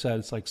it's, like I said,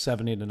 it's like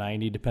 70 to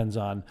 90, depends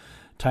on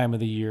time of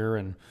the year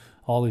and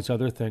all these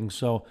other things.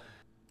 So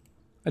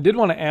I did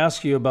want to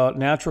ask you about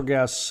natural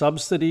gas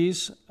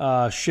subsidies,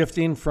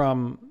 shifting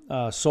from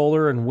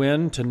solar and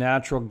wind to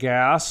natural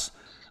gas.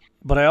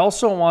 But I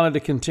also wanted to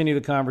continue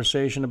the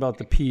conversation about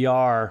the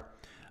PR.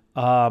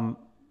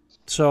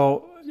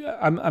 So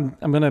I'm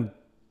going to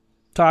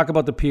talk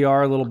about the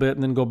PR a little bit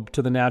and then go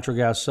to the natural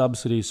gas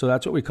subsidies. So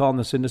that's what we call in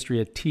this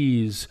industry a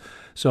tease.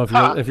 So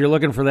if you're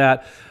looking for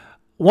that,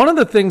 one of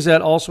the things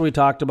that also we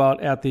talked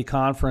about at the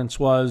conference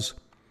was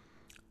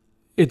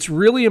it's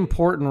really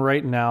important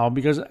right now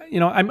because,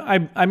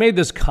 I made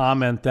this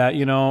comment that,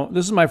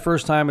 this is my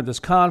first time at this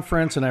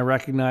conference and I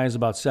recognize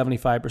about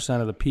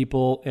 75% of the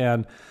people.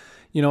 And,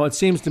 it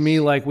seems to me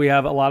like we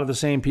have a lot of the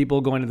same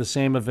people going to the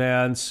same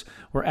events.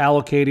 We're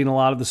allocating a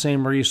lot of the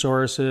same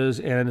resources,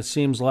 and it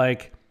seems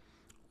like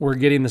we're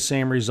getting the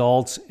same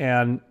results.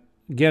 And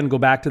again, go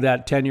back to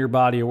that 10-year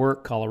body of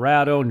work,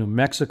 Colorado, New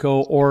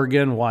Mexico,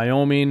 Oregon,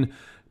 Wyoming,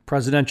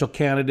 presidential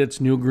candidates,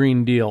 new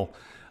Green Deal.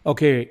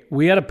 Okay,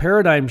 we had a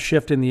paradigm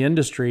shift in the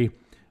industry.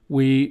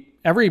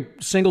 Every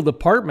single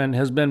department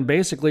has been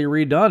basically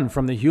redone,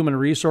 from the human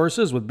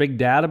resources with big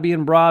data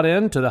being brought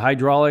in to the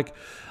hydraulic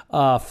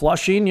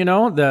flushing,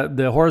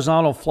 the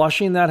horizontal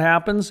flushing that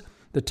happens,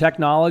 the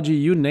technology,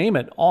 you name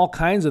it, all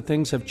kinds of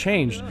things have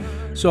changed.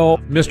 So,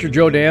 Mr.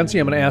 Joe Dancy,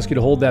 I'm going to ask you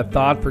to hold that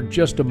thought for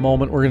just a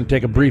moment. We're going to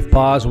take a brief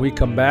pause. When we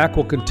come back,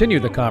 we'll continue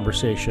the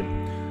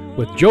conversation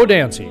with Joe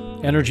Dancy,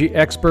 energy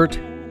expert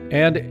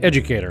and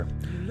educator,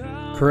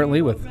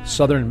 currently with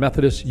Southern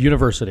Methodist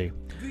University.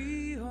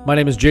 My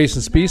name is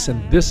Jason Spees,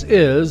 and this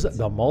is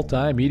the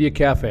Multimedia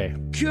Cafe.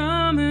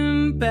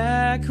 Coming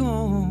back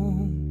home.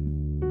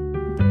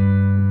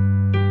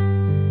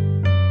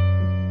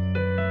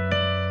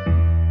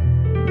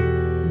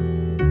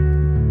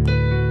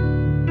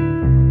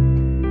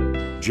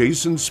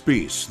 Jason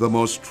Spees, the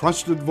most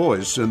trusted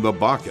voice in the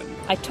Bakken.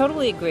 I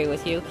totally agree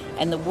with you,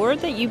 and the word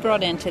that you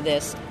brought into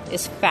this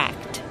is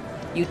fact.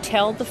 You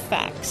tell the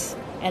facts,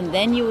 and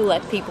then you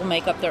let people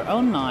make up their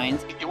own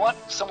minds. You want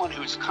someone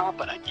who's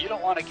competent. You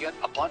don't want to get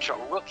a bunch of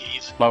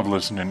rookies. Love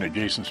listening to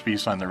Jason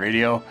Spees on the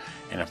radio,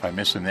 and if I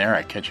miss him there,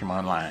 I catch him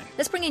online.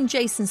 Let's bring in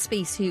Jason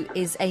Spees, who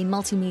is a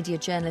multimedia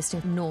journalist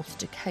in North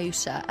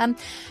Dakota.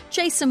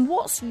 Jason,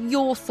 what's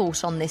your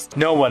thought on this?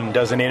 No one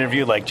does an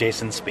interview like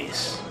Jason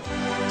Spees.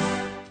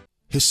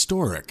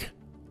 Historic.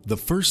 The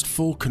first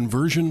full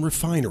conversion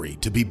refinery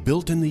to be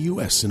built in the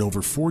U.S. in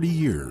over 40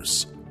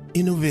 years.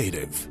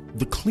 Innovative.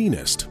 The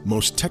cleanest,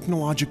 most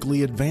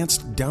technologically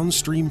advanced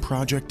downstream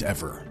project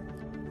ever.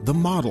 The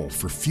model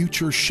for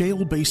future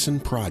shale basin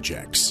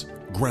projects.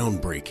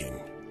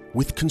 Groundbreaking.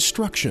 With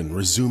construction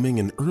resuming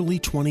in early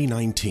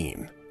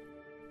 2019.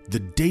 The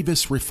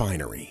Davis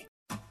Refinery.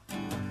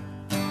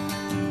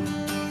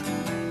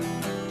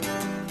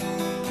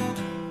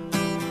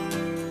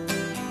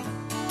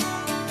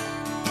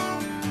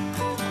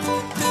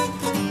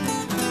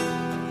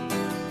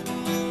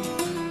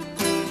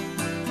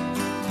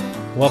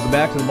 Welcome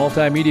back to the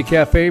Multimedia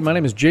Cafe. My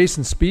name is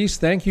Jason Spees.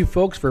 Thank you,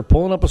 folks, for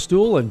pulling up a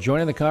stool and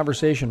joining the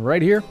conversation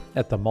right here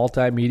at the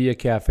Multimedia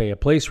Cafe, a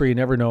place where you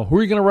never know who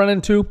you're going to run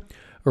into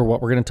or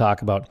what we're going to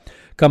talk about.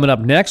 Coming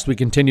up next, we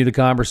continue the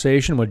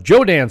conversation with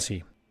Joe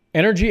Dancy,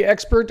 energy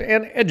expert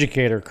and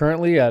educator,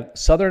 currently at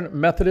Southern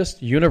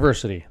Methodist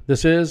University.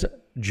 This is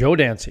Joe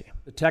Dancy.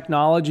 The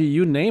technology,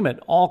 you name it,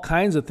 all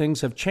kinds of things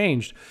have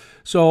changed.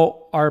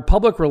 So our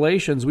public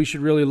relations, we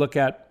should really look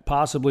at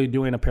possibly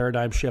doing a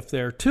paradigm shift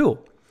there too.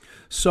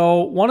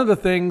 So one of the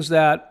things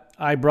that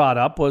I brought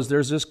up was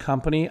there's this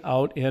company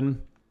out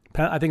in,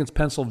 I think it's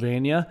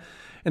Pennsylvania,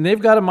 and they've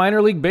got a minor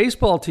league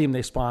baseball team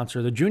they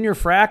sponsor, the Junior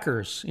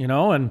Frackers,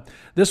 and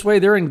this way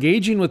they're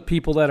engaging with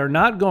people that are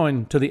not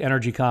going to the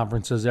energy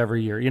conferences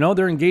every year.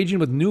 They're engaging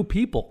with new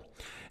people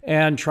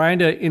and trying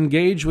to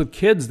engage with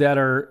kids that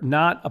are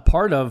not a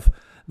part of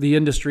the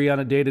industry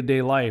on a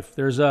day-to-day life.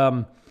 There's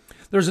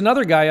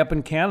another guy up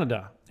in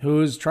Canada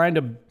who's trying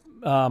to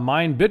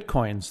mine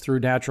Bitcoins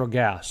through natural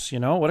gas.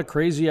 What a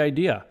crazy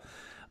idea.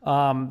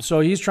 So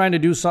he's trying to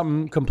do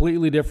something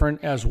completely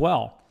different as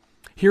well.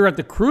 Here at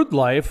the Crude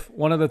Life,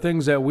 one of the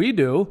things that we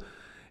do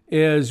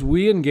is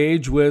we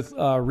engage with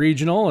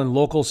regional and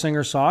local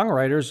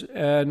singer-songwriters,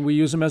 and we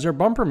use them as our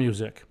bumper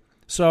music.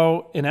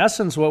 So in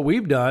essence, what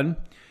we've done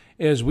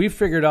is we've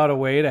figured out a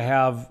way to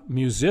have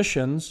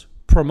musicians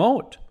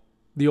promote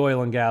the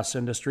oil and gas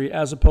industry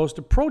as opposed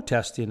to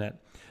protesting it.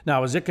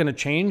 Now, is it going to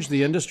change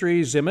the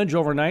industry's image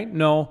overnight?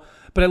 No,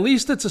 but at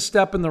least it's a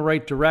step in the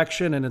right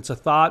direction, and it's a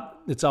thought.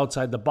 It's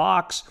outside the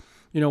box.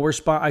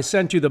 I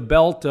sent you the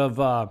belt of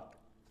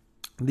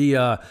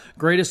the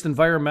greatest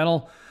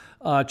environmental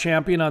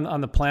champion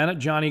on the planet,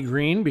 Johnny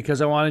Green,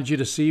 because I wanted you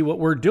to see what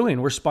we're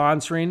doing. We're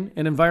sponsoring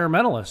an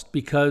environmentalist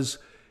because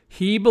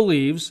he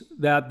believes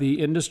that the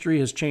industry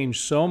has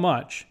changed so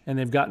much and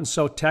they've gotten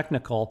so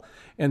technical,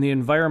 and the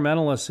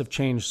environmentalists have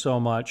changed so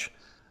much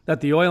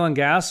that the oil and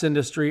gas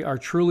industry are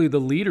truly the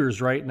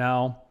leaders right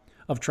now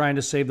of trying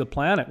to save the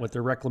planet with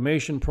their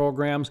reclamation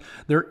programs,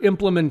 their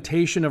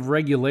implementation of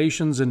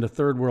regulations into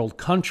third world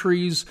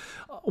countries.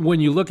 When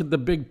you look at the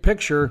big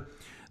picture,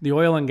 the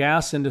oil and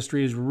gas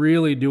industry is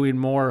really doing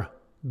more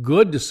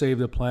good to save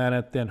the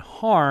planet than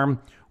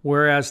harm,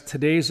 whereas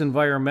today's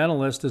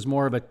environmentalist is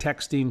more of a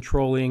texting,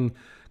 trolling,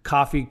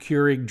 coffee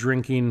Keurig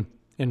drinking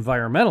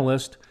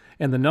environmentalist,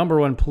 and the number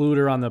one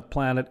polluter on the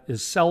planet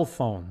is cell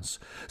phones.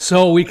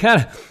 So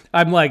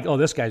I'm like, oh,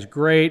 this guy's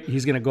great.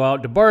 He's going to go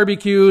out to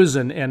barbecues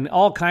and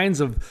all kinds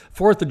of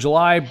 4th of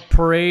July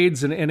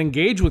parades and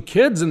engage with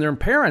kids and their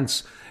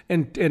parents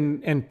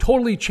and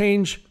totally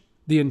change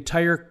the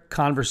entire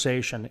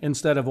conversation.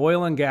 Instead of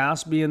oil and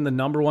gas being the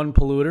number one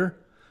polluter,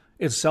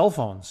 it's cell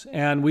phones.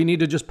 And we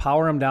need to just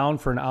power them down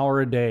for an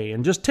hour a day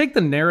and just take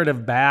the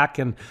narrative back.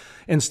 And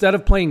instead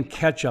of playing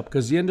catch up,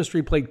 because the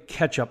industry played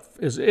catch up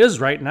is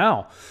right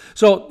now.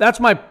 So that's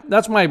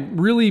my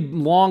really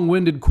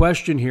long-winded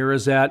question here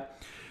is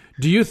that,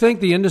 do you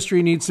think the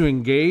industry needs to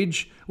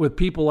engage with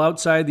people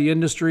outside the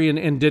industry?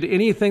 And did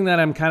anything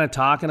that I'm kind of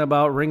talking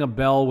about ring a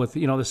bell with,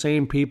 the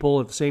same people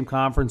at the same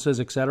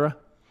conferences, et cetera?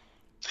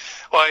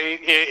 Well,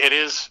 it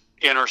is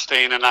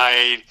interesting, and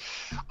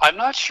I'm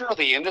not sure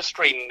the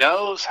industry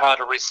knows how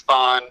to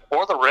respond,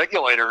 or the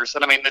regulators.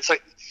 And I mean,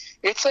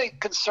 it's a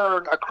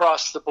concern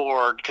across the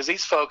board, because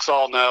these folks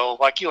all know,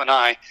 like you and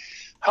I,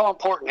 how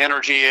important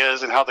energy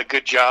is and how it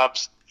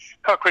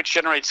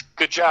generates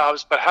good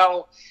jobs. But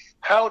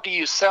how do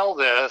you sell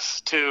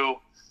this to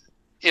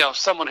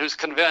someone who's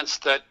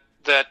convinced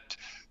that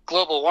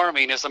global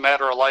warming is a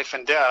matter of life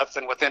and death,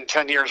 and within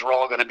 10 years we're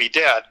all going to be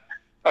dead?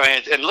 I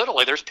mean, and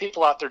literally, there's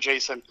people out there,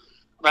 Jason.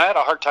 I had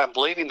a hard time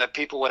believing that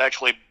people would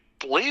actually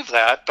believe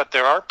that, but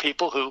there are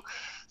people who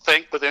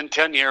think within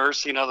 10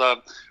 years,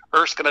 the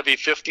Earth's going to be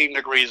 15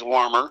 degrees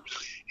warmer.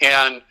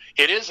 And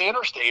it is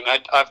interesting.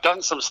 I've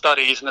done some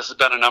studies, and this has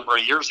been a number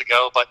of years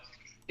ago, but,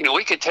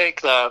 we could take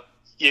the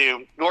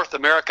North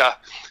America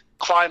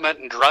climate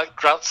and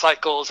drought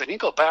cycles, and you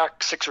go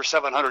back 600 or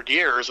 700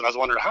 years, and I was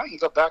wondering how you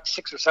go back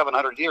 600 or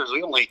 700 years.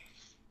 We only,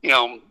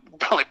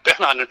 probably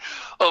been on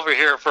over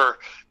here for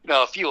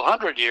a few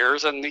hundred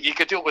years, and you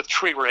could do it with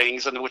tree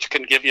rings, and which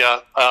can give you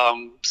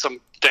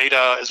some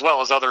data as well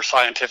as other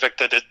scientific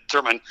to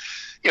determine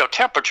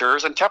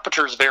temperatures, and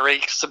temperatures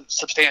vary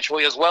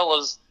substantially, as well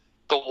as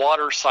the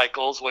water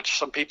cycles, which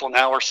some people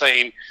now are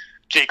saying,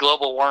 gee,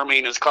 global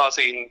warming is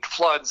causing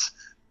floods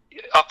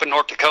up in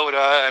North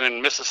Dakota and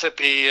in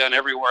Mississippi and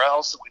everywhere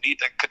else, and we need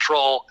to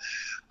control.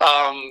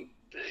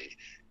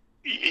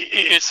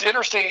 It's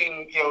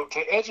interesting,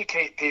 to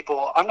educate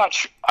people.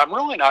 I'm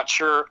really not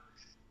sure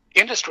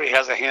industry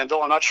has a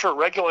handle. I'm not sure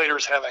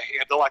regulators have a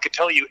handle. I could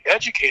tell you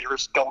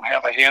educators don't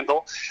have a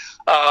handle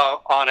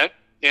on it.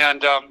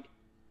 And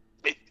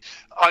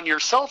on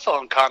your cell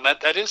phone comment,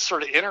 that is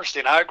sort of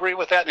interesting. I agree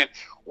with that. And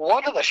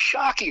one of the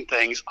shocking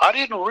things, I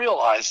didn't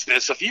realize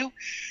this, if you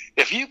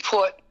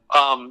put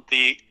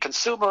the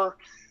consumer,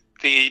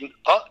 the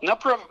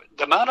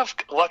amount of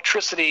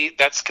electricity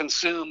that's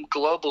consumed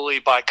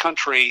globally by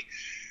country,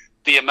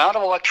 the amount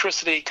of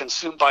electricity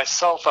consumed by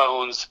cell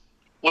phones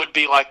would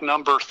be like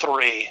number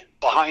 3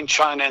 behind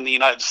China and the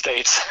United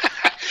States.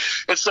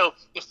 And so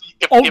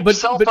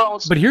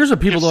but here's what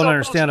people don't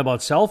understand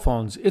about cell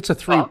phones. It's a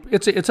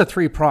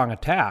three-prong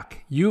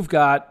attack. You've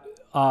got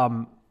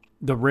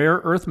the rare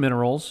earth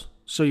minerals.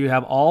 So you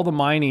have all the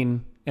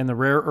mining and the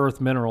rare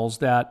earth minerals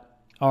that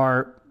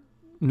are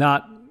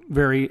not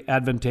very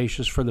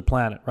advantageous for the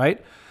planet,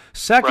 right?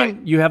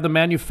 Second, you have the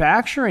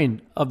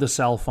manufacturing of the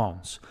cell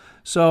phones.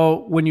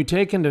 So when you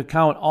take into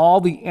account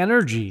all the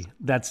energy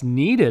that's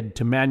needed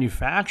to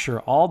manufacture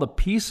all the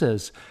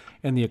pieces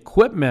and the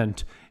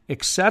equipment,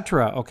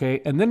 etc.,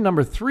 okay? And then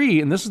number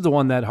 3, and this is the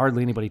one that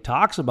hardly anybody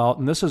talks about,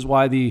 and this is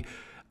why the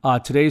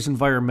today's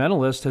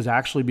environmentalist has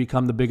actually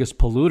become the biggest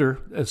polluter.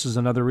 This is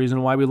another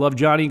reason why we love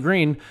Johnny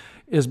Green,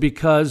 is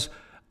because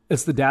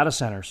it's the data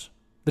centers.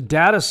 The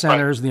data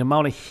centers, the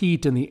amount of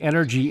heat and the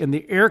energy and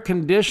the air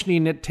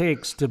conditioning it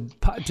takes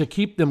to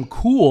keep them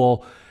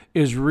cool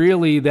is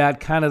really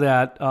that kind of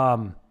that,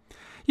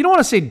 you don't want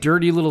to say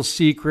dirty little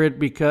secret,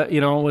 because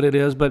you know what it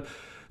is. But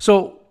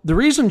so the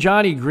reason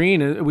Johnny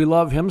Green, we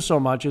love him so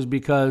much, is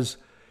because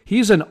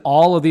he's an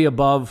all of the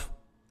above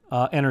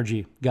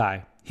energy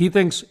guy. He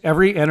thinks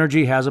every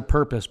energy has a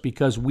purpose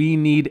because we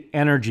need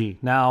energy.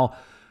 Now,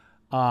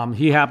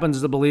 he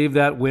happens to believe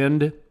that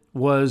wind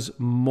was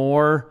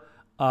more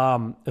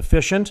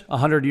efficient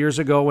 100 years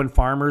ago when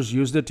farmers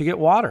used it to get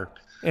water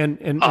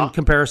in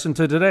comparison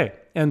to today.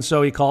 And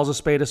so he calls a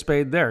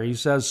spade there. He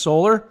says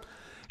solar,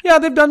 yeah,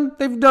 they've done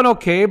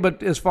okay,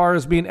 but as far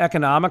as being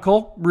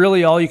economical,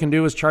 really all you can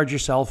do is charge your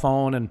cell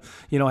phone and,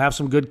 have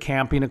some good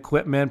camping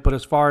equipment. But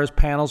as far as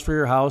panels for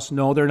your house,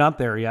 no, they're not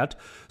there yet.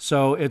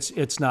 So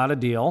it's not a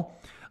deal.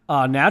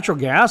 Natural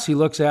gas he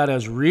looks at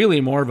as really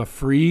more of a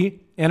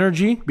free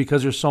energy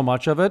because there's so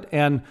much of it.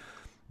 And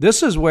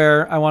this is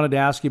where I wanted to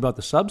ask you about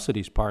the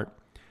subsidies part.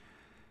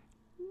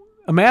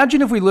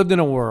 Imagine if we lived in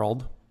a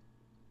world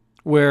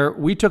where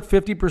we took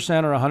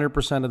 50% or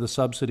 100% of the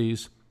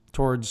subsidies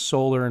towards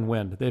solar and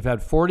wind. They've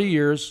had 40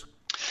 years.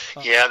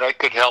 Yeah, that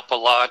could help a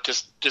lot.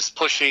 Just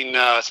pushing,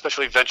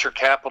 especially venture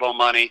capital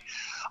money.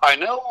 I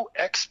know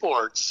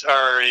exports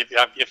are,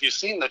 if you've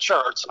seen the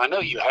charts, and I know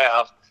you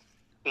have,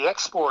 the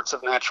exports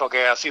of natural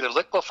gas, either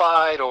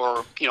liquefied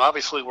or,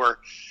 obviously we're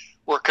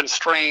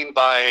constrained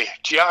by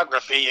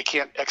geography. You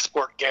can't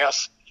export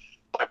gas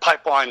by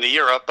pipeline to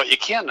Europe, but you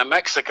can to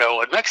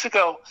Mexico. And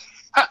Mexico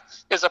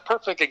is a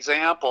perfect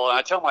example. And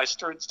I tell my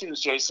students,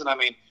 Jason,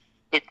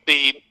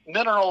 the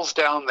minerals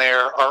down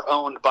there are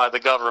owned by the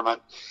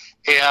government.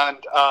 And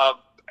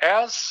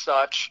as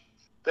such,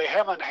 they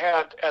haven't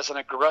had as an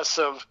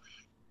aggressive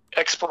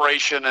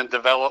exploration and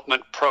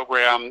development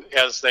program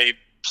as they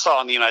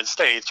saw in the United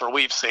States, or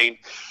we've seen.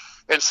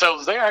 And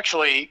so they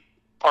actually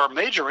are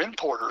major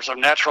importers of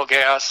natural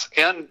gas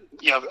and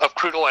of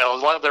crude oil. A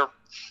lot of their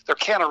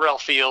Canarell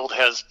field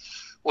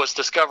was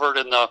discovered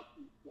in the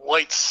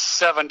late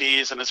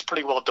 70s and is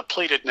pretty well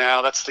depleted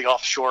now. That's the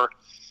offshore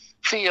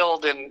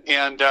field,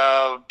 and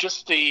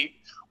just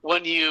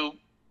when you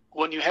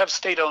have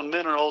state-owned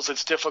minerals,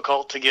 it's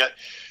difficult to get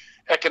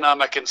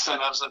economic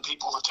incentives and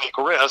people to take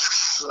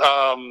risks.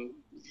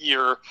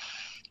 You're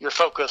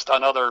focused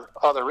on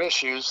other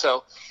issues.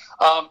 So,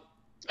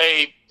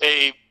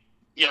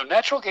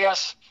 natural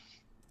gas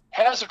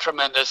has a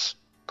tremendous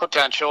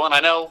potential, and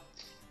I know.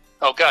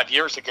 Oh God,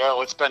 years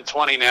ago, it's been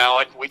 20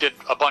 now. We did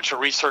a bunch of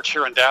research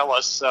here in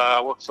Dallas. I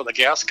worked for the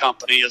gas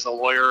company as a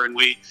lawyer, and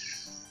we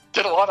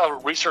did a lot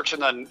of research in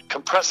the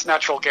compressed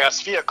natural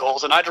gas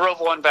vehicles. And I drove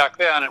one back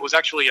then. It was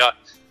actually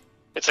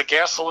it's a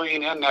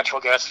gasoline and natural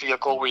gas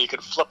vehicle where you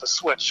could flip a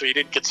switch, so you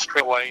didn't get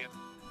straight away.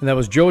 And that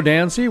was Joe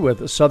Dancy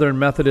with Southern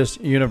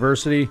Methodist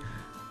University,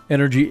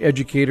 energy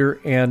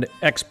educator and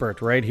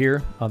expert, right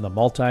here on the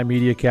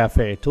Multimedia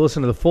Cafe. To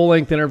listen to the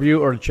full-length interview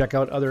or to check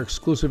out other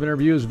exclusive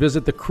interviews,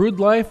 visit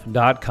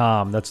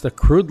thecrudelife.com. That's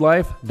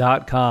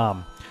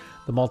thecrudelife.com.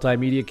 The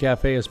Multimedia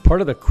Cafe is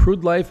part of the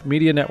Crude Life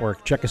Media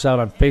Network. Check us out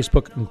on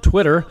Facebook and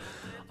Twitter.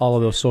 All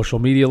of those social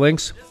media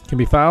links can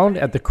be found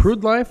at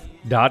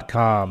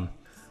thecrudelife.com.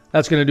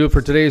 That's going to do it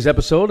for today's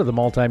episode of the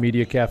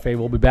Multimedia Cafe.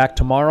 We'll be back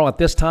tomorrow at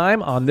this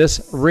time on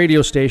this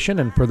radio station.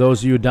 And for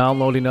those of you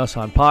downloading us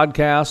on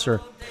podcasts or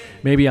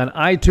maybe on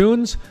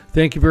iTunes,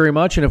 thank you very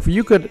much. And if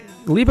you could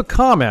leave a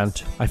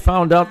comment, I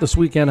found out this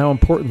weekend how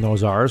important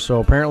those are.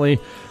 So apparently,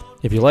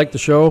 if you like the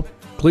show,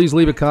 please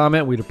leave a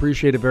comment. We'd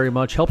appreciate it very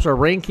much. Helps our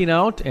ranking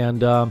out.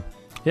 And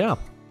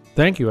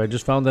thank you. I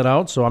just found that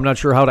out. So I'm not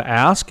sure how to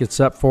ask,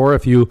 except for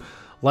if you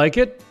like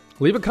it,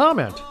 leave a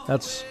comment.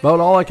 That's about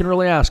all I can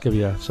really ask of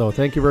you. So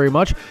thank you very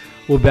much.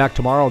 We'll be back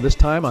tomorrow, this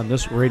time on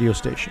this radio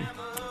station.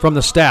 From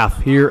the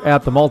staff here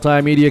at the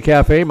Multimedia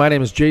Cafe, my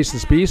name is Jason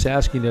Spees,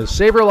 asking you to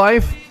save your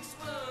life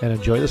and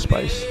enjoy the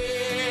spice.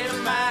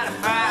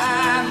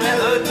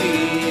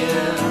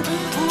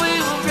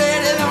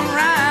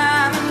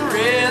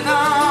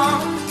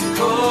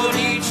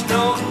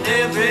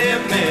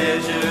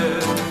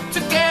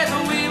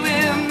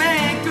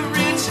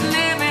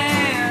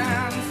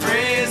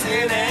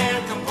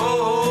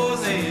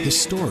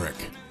 Historic,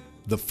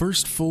 the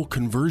first full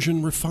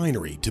conversion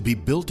refinery to be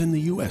built in the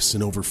U.S.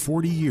 in over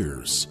 40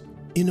 years.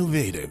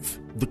 Innovative,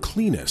 the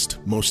cleanest,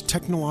 most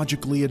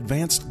technologically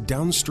advanced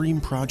downstream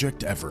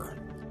project ever.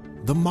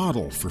 The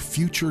model for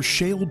future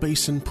shale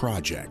basin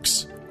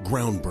projects.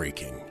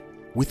 Groundbreaking,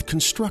 with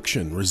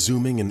construction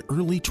resuming in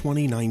early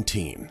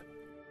 2019.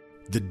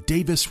 The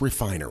Davis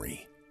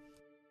Refinery.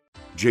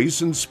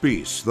 Jason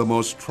Spees, the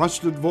most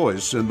trusted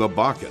voice in the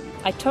Bakken.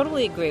 I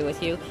totally agree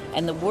with you,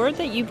 and the word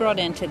that you brought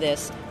into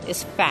this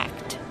is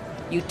fact.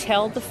 You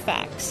tell the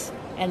facts,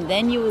 and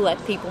then you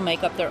let people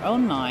make up their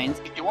own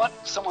minds. You want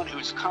someone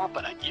who's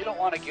competent. You don't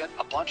want to get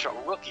a bunch of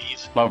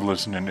rookies. Love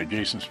listening to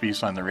Jason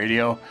Spees on the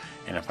radio,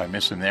 and if I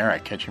miss him there, I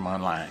catch him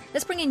online.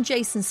 Let's bring in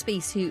Jason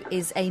Spees, who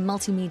is a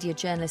multimedia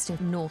journalist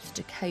in North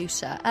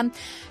Dakota.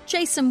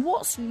 Jason,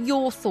 what's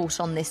your thought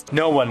on this?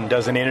 No one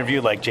does an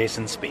interview like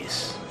Jason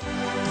Spees.